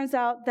then it turns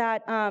out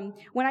that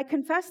when I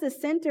confessed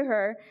this sin to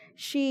her,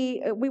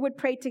 we would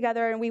pray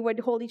together and we would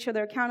hold each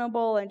other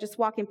accountable and just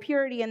walk in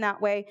purity in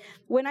that way.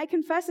 When I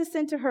confessed this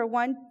sin to her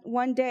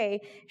one day,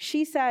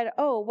 she said,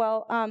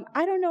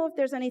 I don't know if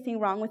there's anything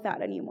wrong with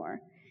that anymore.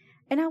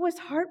 And I was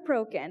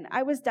heartbroken.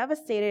 I was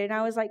devastated. And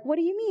I was like, what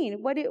do you mean?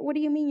 What do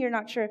you mean you're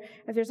not sure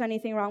if there's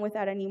anything wrong with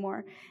that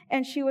anymore?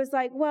 And she was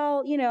like,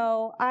 well,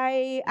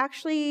 I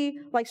actually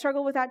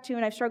struggle with that too.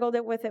 And I've struggled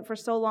with it for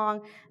so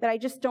long that I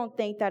just don't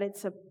think that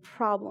it's a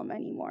problem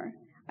anymore.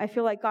 I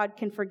feel like God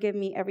can forgive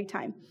me every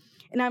time.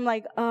 And I'm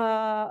like,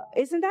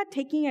 isn't that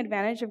taking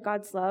advantage of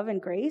God's love and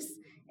grace?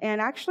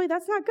 And actually,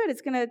 that's not good.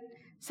 It's going to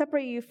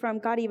separate you from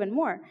God even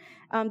more.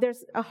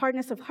 There's a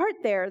hardness of heart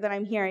there that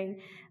I'm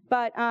hearing.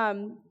 But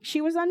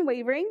she was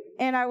unwavering,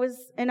 and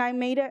I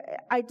made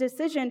a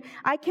decision.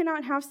 I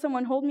cannot have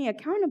someone hold me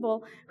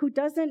accountable who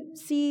doesn't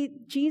see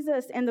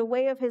Jesus and the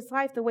way of his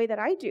life the way that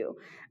I do,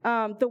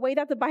 the way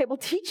that the Bible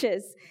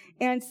teaches.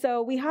 And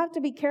so we have to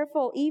be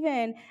careful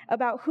even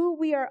about who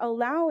we are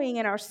allowing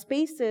in our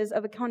spaces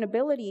of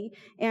accountability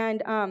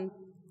and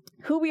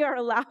who we are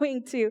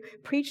allowing to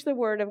preach the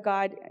word of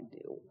God,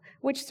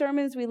 which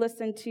sermons we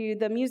listen to,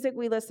 the music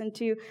we listen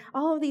to,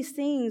 all of these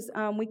things,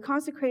 we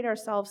consecrate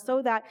ourselves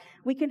so that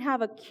we can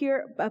have a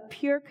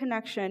pure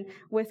connection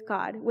with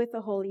God, with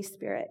the Holy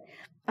Spirit.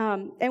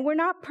 And we're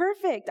not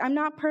perfect. I'm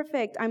not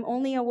perfect. I'm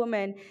only a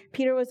woman.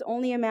 Peter was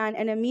only a man,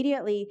 and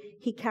immediately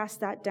he cast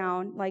that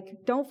down.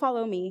 Like, don't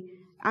follow me.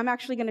 I'm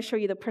actually going to show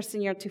you the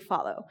person you're to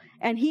follow.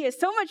 And he is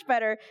so much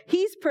better.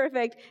 He's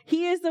perfect.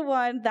 He is the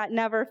one that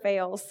never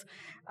fails.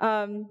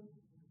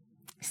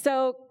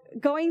 So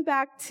going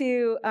back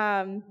to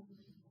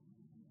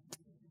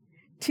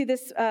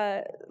this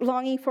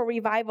longing for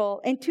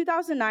revival, in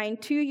 2009,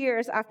 2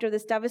 years after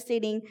this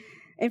devastating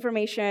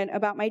information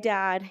about my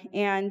dad,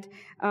 and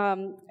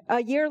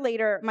a year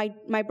later,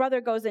 my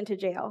brother goes into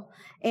jail.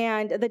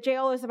 And the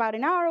jail is about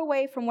an hour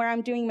away from where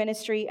I'm doing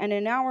ministry and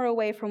an hour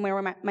away from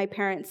where my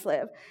parents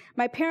live.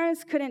 My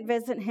parents couldn't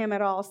visit him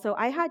at all, so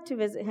I had to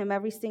visit him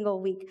every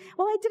single week.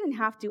 Well, I didn't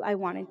have to, I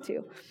wanted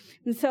to.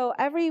 And so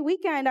every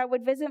weekend, I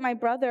would visit my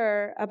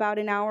brother about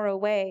an hour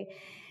away.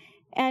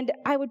 And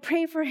I would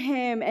pray for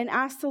him and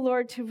ask the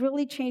Lord to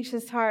really change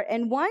his heart.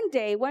 And one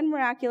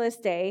miraculous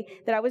day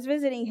that I was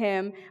visiting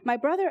him, my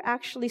brother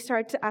actually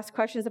started to ask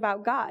questions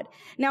about God.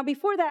 Now,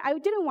 before that, I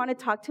didn't want to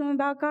talk to him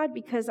about God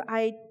because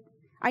I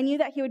knew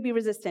that he would be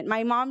resistant.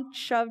 My mom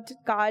shoved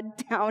God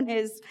down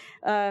his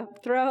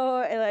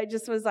throat, and I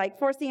just was like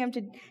forcing him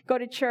to go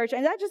to church,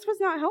 and that just was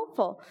not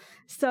helpful.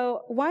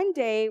 So one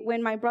day,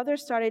 when my brother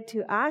started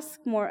to ask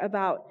more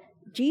about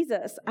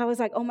Jesus, I was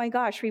like, oh my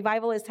gosh,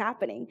 revival is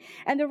happening.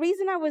 And the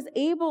reason I was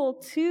able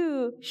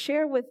to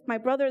share with my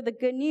brother the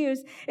good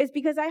news is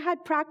because I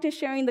had practiced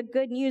sharing the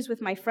good news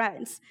with my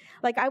friends.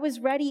 Like, I was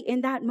ready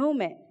in that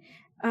moment.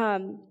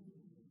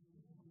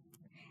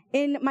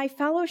 In my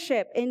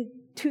fellowship in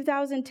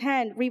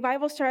 2010,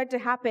 revival started to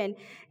happen.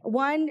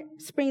 One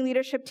spring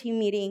leadership team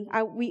meeting,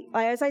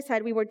 as I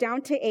said, we were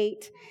down to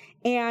 8.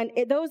 And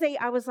those 8,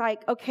 I was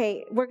like,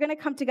 okay, we're going to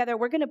come together.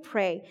 We're going to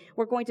pray.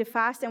 We're going to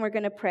fast and we're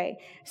going to pray.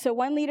 So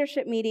one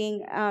leadership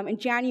meeting in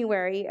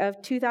January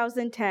of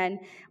 2010,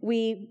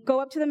 we go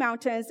up to the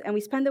mountains and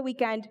we spend the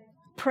weekend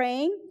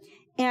praying.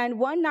 And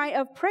one night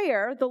of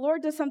prayer, the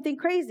Lord does something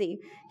crazy.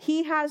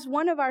 He prompts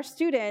one of our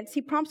students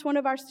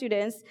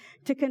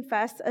to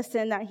confess a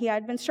sin that he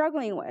had been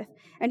struggling with.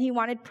 And he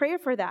wanted prayer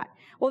for that.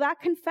 Well, that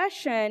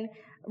confession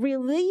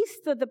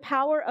released the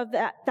power of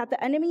that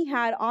the enemy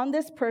had on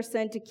this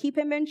person to keep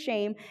him in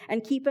shame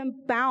and keep him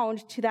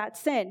bound to that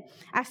sin.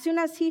 As soon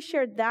as he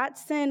shared that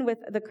sin with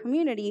the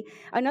community,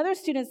 another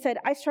student said,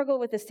 I struggle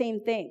with the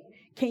same thing.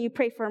 Can you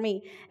pray for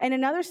me? And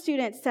another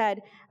student said,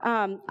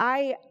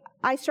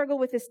 I struggle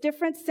with this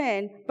different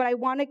sin, but I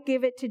want to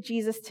give it to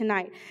Jesus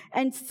tonight.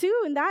 And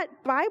soon that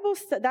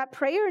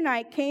prayer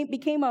night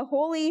became a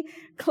holy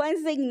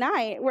cleansing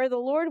night where the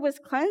Lord was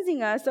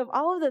cleansing us of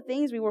all of the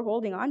things we were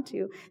holding on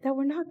to that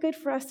were not good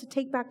for us to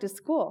take back to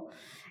school.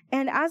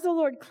 And as the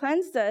Lord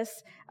cleansed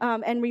us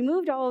and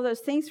removed all of those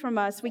things from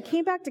us, we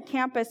came back to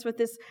campus with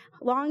this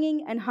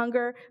longing and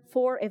hunger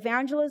for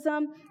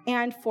evangelism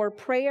and for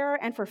prayer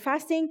and for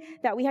fasting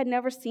that we had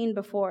never seen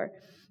before.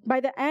 By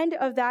the end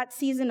of that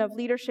season of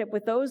leadership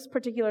with those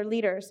particular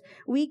leaders,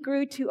 we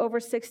grew to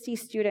over 60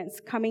 students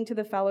coming to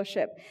the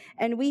fellowship,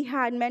 and we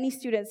had many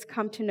students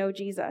come to know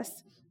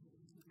Jesus.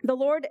 The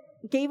Lord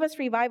gave us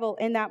revival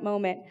in that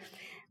moment.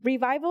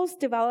 Revivals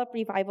develop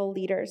revival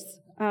leaders.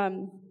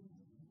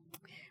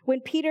 When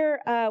Peter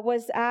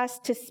was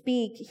asked to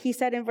speak, he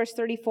said in verse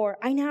 34,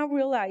 I now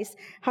realize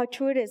how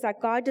true it is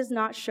that God does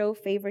not show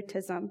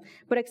favoritism,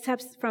 but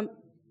accepts from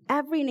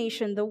every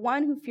nation the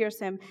one who fears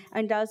him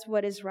and does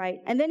what is right.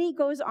 And then he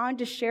goes on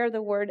to share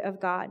the word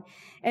of God.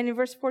 And in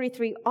verse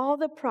 43, all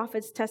the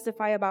prophets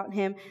testify about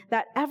him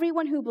that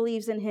everyone who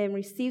believes in him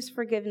receives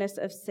forgiveness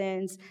of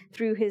sins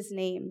through his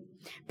name.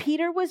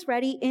 Peter was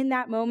ready in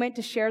that moment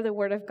to share the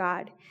word of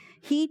God.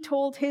 He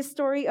told his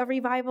story of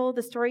revival,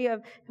 the story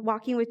of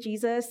walking with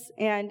Jesus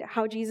and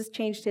how Jesus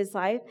changed his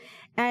life.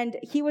 And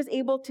he was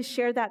able to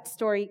share that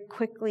story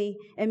quickly,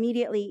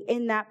 immediately,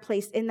 in that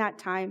place, in that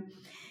time.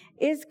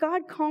 Is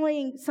God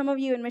calling some of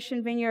you in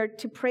Mission Vineyard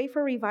to pray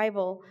for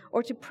revival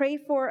or to pray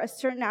for a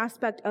certain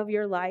aspect of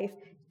your life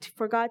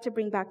for God to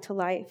bring back to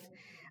life?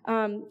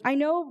 I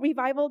know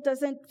revival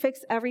doesn't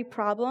fix every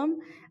problem.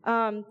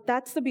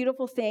 That's the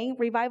beautiful thing.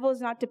 Revival is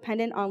not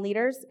dependent on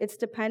leaders. It's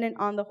dependent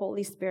on the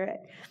Holy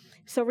Spirit.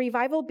 So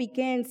revival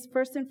begins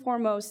first and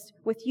foremost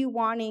with you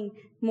wanting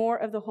more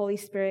of the Holy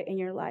Spirit in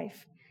your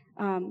life.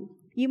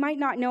 You might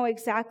not know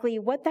exactly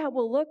what that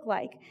will look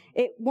like.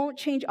 It won't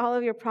change all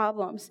of your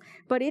problems,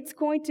 but it's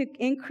going to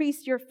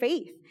increase your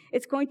faith.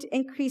 It's going to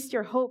increase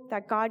your hope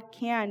that God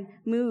can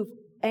move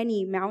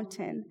any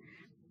mountain.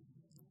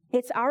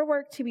 It's our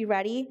work to be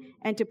ready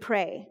and to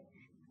pray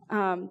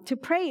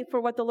for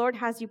what the Lord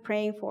has you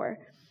praying for.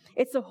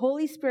 It's the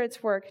Holy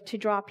Spirit's work to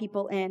draw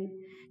people in,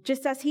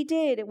 just as he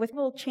did with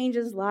people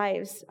changes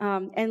lives,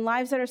 and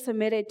lives that are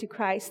submitted to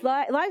Christ,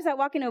 lives that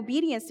walk in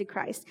obedience to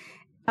Christ.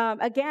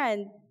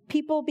 Again,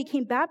 people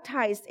became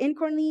baptized in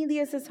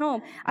Cornelius'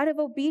 home out of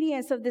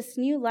obedience of this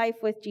new life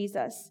with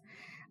Jesus.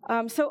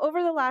 So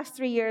over the last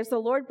 3 years, the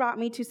Lord brought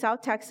me to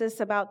South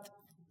Texas about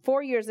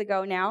 4 years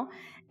ago now.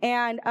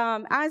 And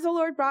as the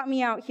Lord brought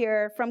me out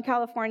here from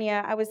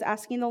California, I was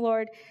asking the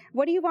Lord,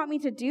 what do you want me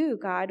to do,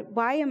 God?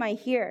 Why am I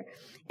here?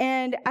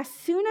 And as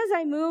soon as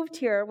I moved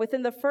here,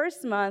 within the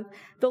first month,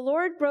 the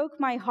Lord broke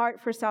my heart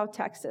for South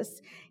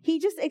Texas. He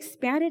just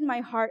expanded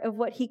my heart of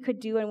what he could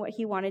do and what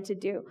he wanted to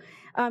do.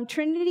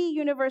 Trinity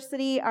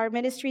University, our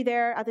ministry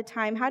there at the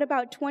time, had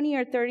about 20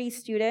 or 30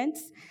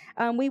 students.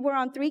 We were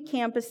on 3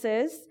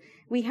 campuses.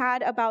 We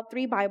had about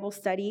 3 Bible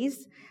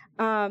studies.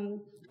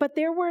 But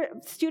there were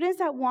students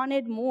that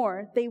wanted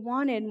more. They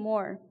wanted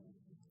more.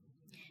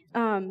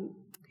 And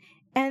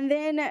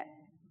then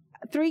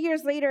 3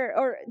 years later,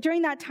 or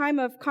during that time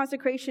of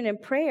consecration and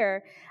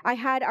prayer, I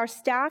had our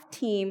staff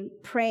team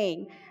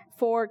praying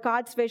for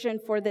God's vision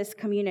for this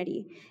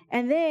community.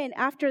 And then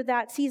after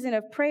that season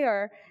of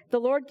prayer, the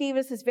Lord gave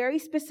us this very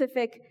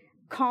specific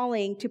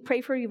calling to pray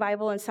for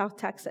revival in South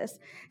Texas.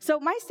 So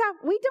my staff,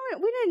 we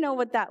didn't know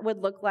what that would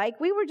look like.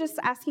 We were just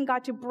asking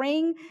God to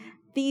bring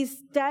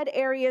these dead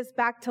areas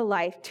back to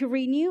life, to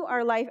renew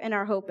our life and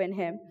our hope in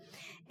him.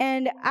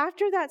 And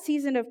after that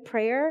season of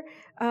prayer,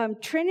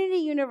 Trinity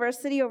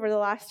University over the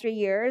last 3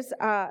 years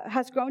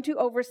has grown to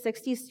over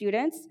 60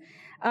 students.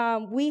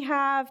 We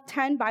have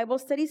 10 Bible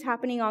studies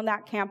happening on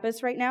that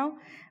campus right now.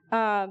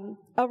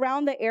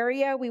 Around the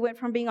area, we went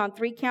from being on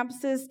 3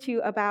 campuses to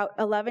about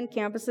 11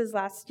 campuses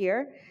last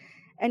year,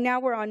 and now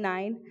we're on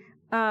 9.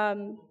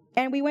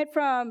 And we went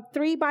from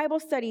 3 Bible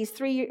studies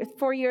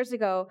 4 years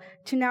ago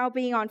to now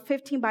being on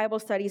 15 Bible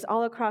studies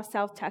all across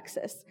South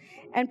Texas,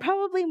 and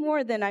probably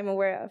more than I'm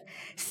aware of.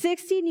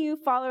 60 new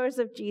followers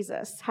of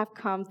Jesus have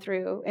come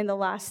through in the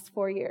last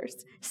 4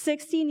 years.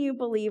 60 new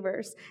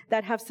believers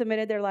that have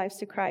submitted their lives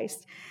to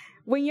Christ.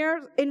 When you're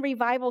in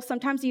revival,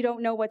 sometimes you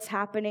don't know what's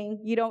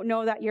happening. You don't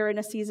know that you're in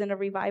a season of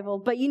revival,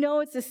 but you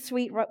know it's a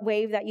sweet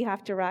wave that you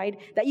have to ride,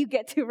 that you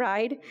get to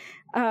ride.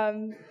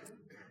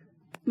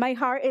 My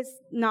heart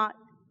is not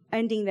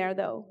ending there,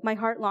 though. My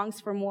heart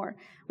longs for more.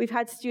 We've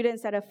had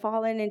students that have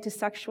fallen into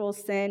sexual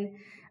sin.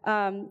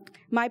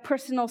 My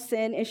personal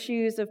sin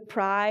issues of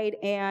pride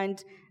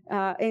and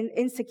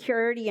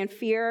insecurity and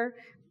fear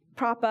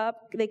prop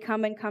up. They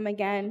come and come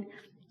again.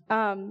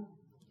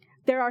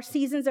 There are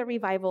seasons of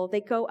revival.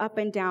 They go up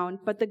and down.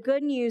 But the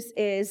good news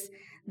is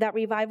that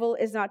revival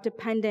is not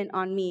dependent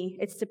on me.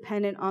 It's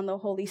dependent on the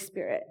Holy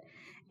Spirit.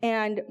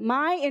 And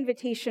my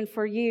invitation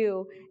for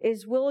you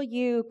is, will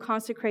you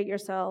consecrate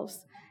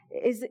yourselves?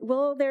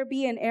 Will there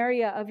be an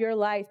area of your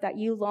life that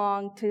you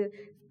long to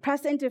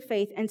press into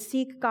faith and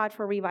seek God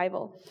for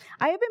revival?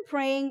 I have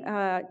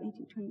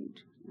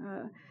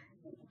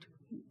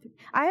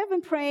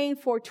been praying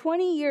for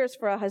 20 years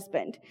for a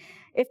husband.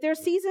 If there's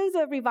seasons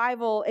of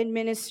revival in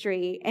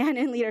ministry and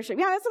in leadership,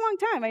 yeah, that's a long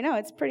time. I know,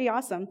 it's pretty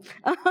awesome.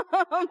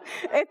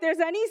 If there's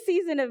any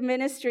season of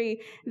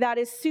ministry that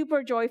is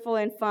super joyful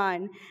and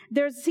fun,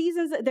 there's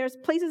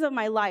places of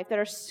my life that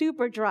are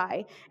super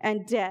dry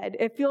and dead.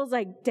 It feels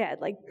like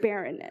dead, like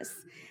barrenness.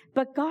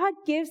 But God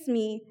gives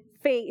me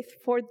faith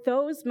for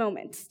those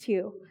moments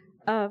too,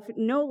 of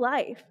no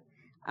life.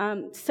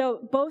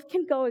 So both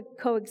can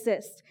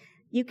coexist.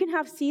 You can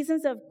have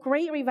seasons of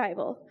great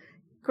revival,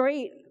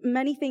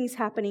 many things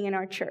happening in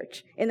our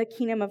church, in the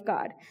kingdom of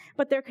God.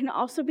 But there can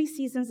also be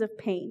seasons of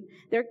pain.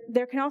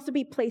 There can also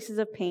be places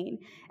of pain.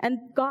 And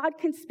God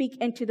can speak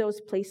into those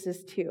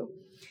places too.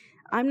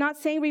 I'm not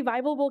saying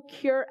revival will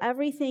cure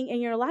everything in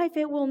your life.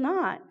 It will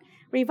not.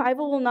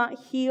 Revival will not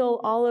heal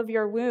all of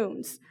your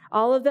wounds,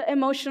 all of the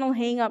emotional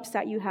hang-ups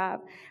that you have.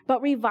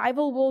 But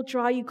revival will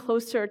draw you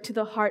closer to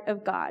the heart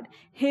of God,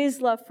 His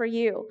love for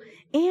you.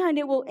 And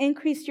it will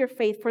increase your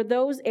faith for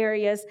those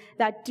areas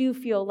that do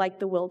feel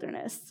like the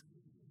wilderness.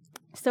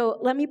 So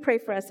let me pray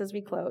for us as we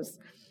close.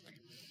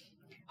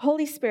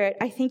 Holy Spirit,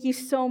 I thank you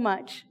so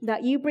much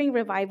that you bring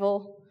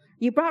revival.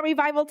 You brought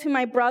revival to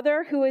my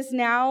brother, who is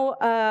now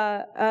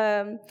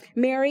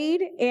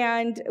married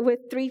and with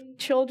 3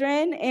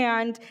 children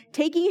and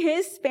taking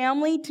his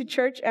family to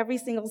church every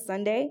single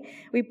Sunday.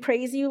 We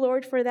praise you,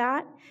 Lord, for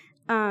that.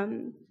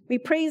 We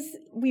praise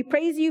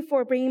you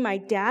for bringing my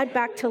dad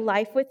back to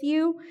life with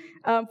you,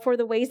 for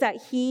the ways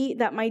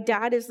that my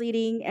dad is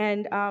leading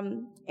and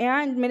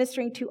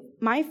ministering to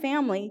my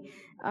family.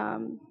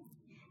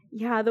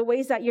 The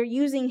ways that you're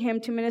using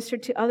him to minister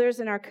to others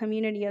in our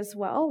community as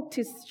well,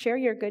 to share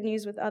your good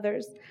news with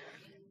others.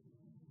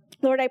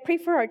 Lord, I pray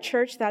for our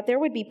church that there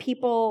would be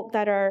people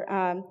that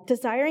are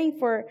desiring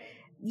for,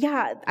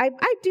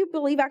 I do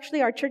believe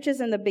actually our church is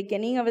in the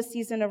beginning of a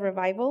season of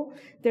revival.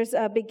 There's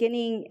a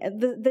beginning,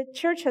 the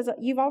church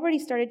you've already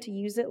started to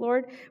use it,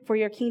 Lord, for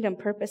your kingdom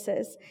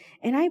purposes.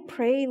 And I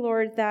pray,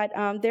 Lord, that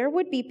there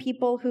would be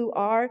people who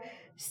are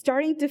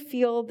starting to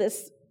feel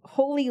this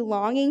holy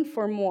longing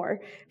for more,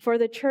 for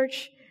the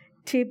church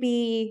to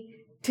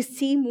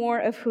see more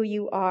of who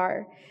you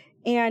are.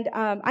 And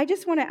I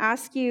just want to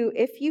ask you,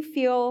 if you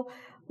feel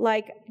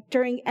like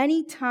during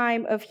any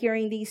time of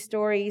hearing these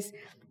stories,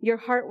 your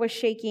heart was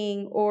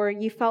shaking, or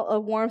you felt a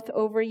warmth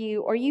over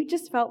you, or you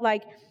just felt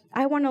like,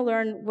 I want to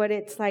learn what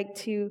it's like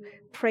to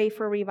pray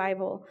for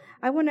revival.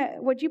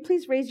 Would you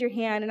please raise your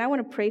hand, and I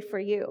want to pray for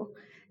you.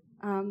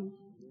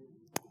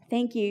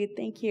 Thank you.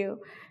 Thank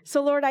you.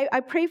 So, Lord, I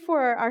pray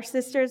for our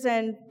sisters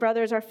and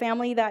brothers, our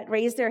family that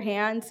raise their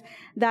hands,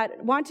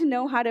 that want to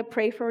know how to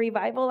pray for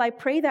revival. I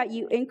pray that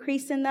you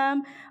increase in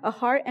them a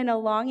heart and a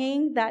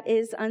longing that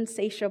is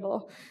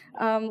unsatiable.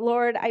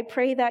 Lord, I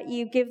pray that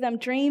you give them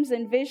dreams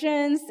and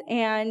visions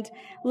and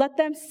let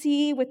them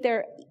see with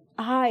their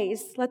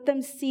eyes. Let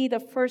them see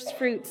the first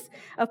fruits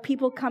of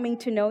people coming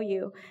to know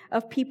you,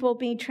 of people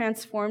being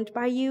transformed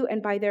by you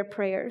and by their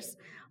prayers.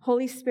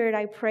 Holy Spirit,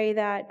 I pray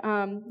that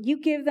you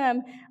give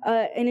them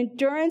an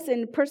endurance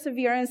and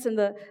perseverance in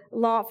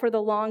for the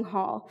long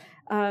haul,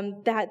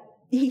 that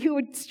you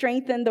would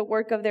strengthen the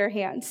work of their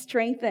hands,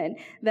 strengthen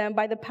them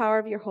by the power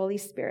of your Holy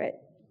Spirit.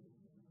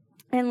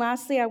 And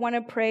lastly, I want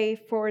to pray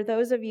for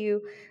those of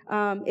you,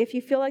 if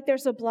you feel like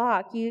there's a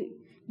block,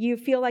 you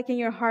feel like in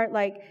your heart,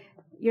 like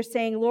you're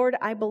saying, Lord,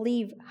 I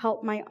believe,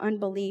 help my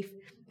unbelief.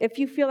 If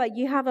you feel like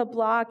you have a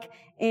block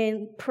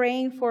in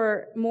praying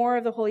for more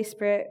of the Holy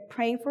Spirit,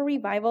 praying for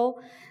revival,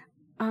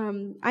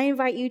 I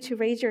invite you to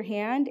raise your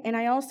hand, and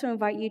I also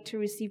invite you to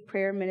receive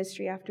prayer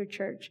ministry after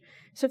church.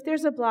 So if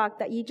there's a block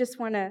that you just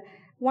want to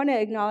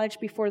acknowledge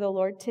before the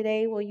Lord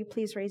today, will you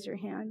please raise your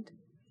hand?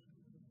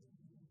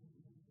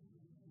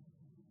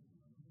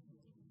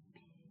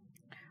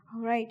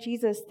 All right,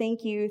 Jesus,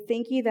 thank you.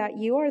 Thank you that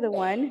you are the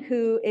one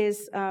who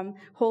is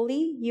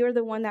holy. You are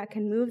the one that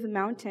can move the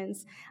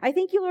mountains. I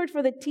thank you, Lord,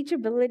 for the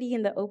teachability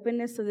and the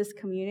openness of this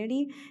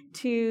community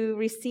to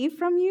receive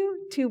from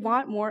you, to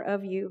want more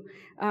of you.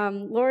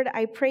 Lord,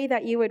 I pray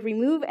that you would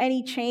remove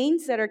any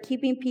chains that are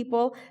keeping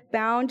people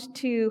bound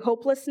to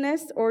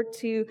hopelessness or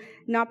to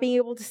not being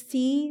able to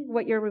see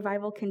what your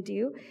revival can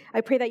do.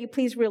 I pray that you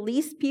please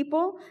release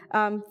people,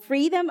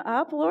 free them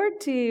up,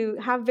 Lord, to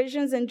have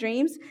visions and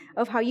dreams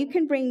of how you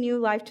can bring new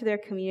life to their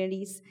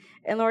communities.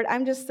 And Lord,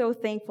 I'm just so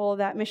thankful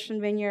that Mission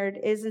Vineyard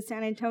is in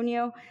San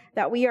Antonio,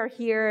 that we are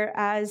here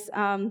as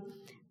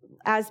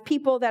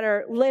people that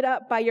are lit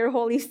up by your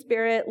Holy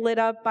Spirit, lit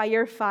up by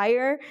your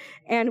fire,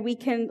 and we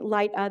can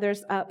light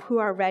others up who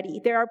are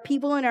ready. There are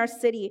people in our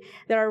city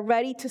that are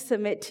ready to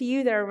submit to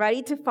you, that are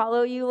ready to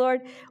follow you, Lord.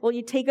 Will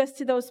you take us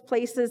to those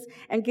places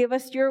and give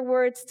us your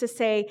words to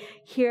say,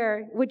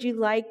 here, would you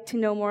like to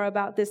know more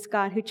about this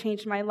God who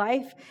changed my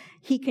life?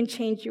 He can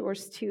change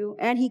yours too,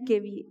 and he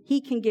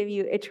can give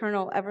you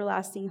eternal,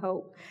 everlasting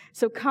hope.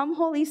 So come,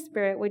 Holy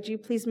Spirit, would you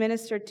please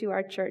minister to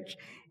our church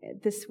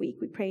this week?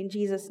 We pray in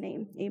Jesus'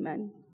 name. Amen.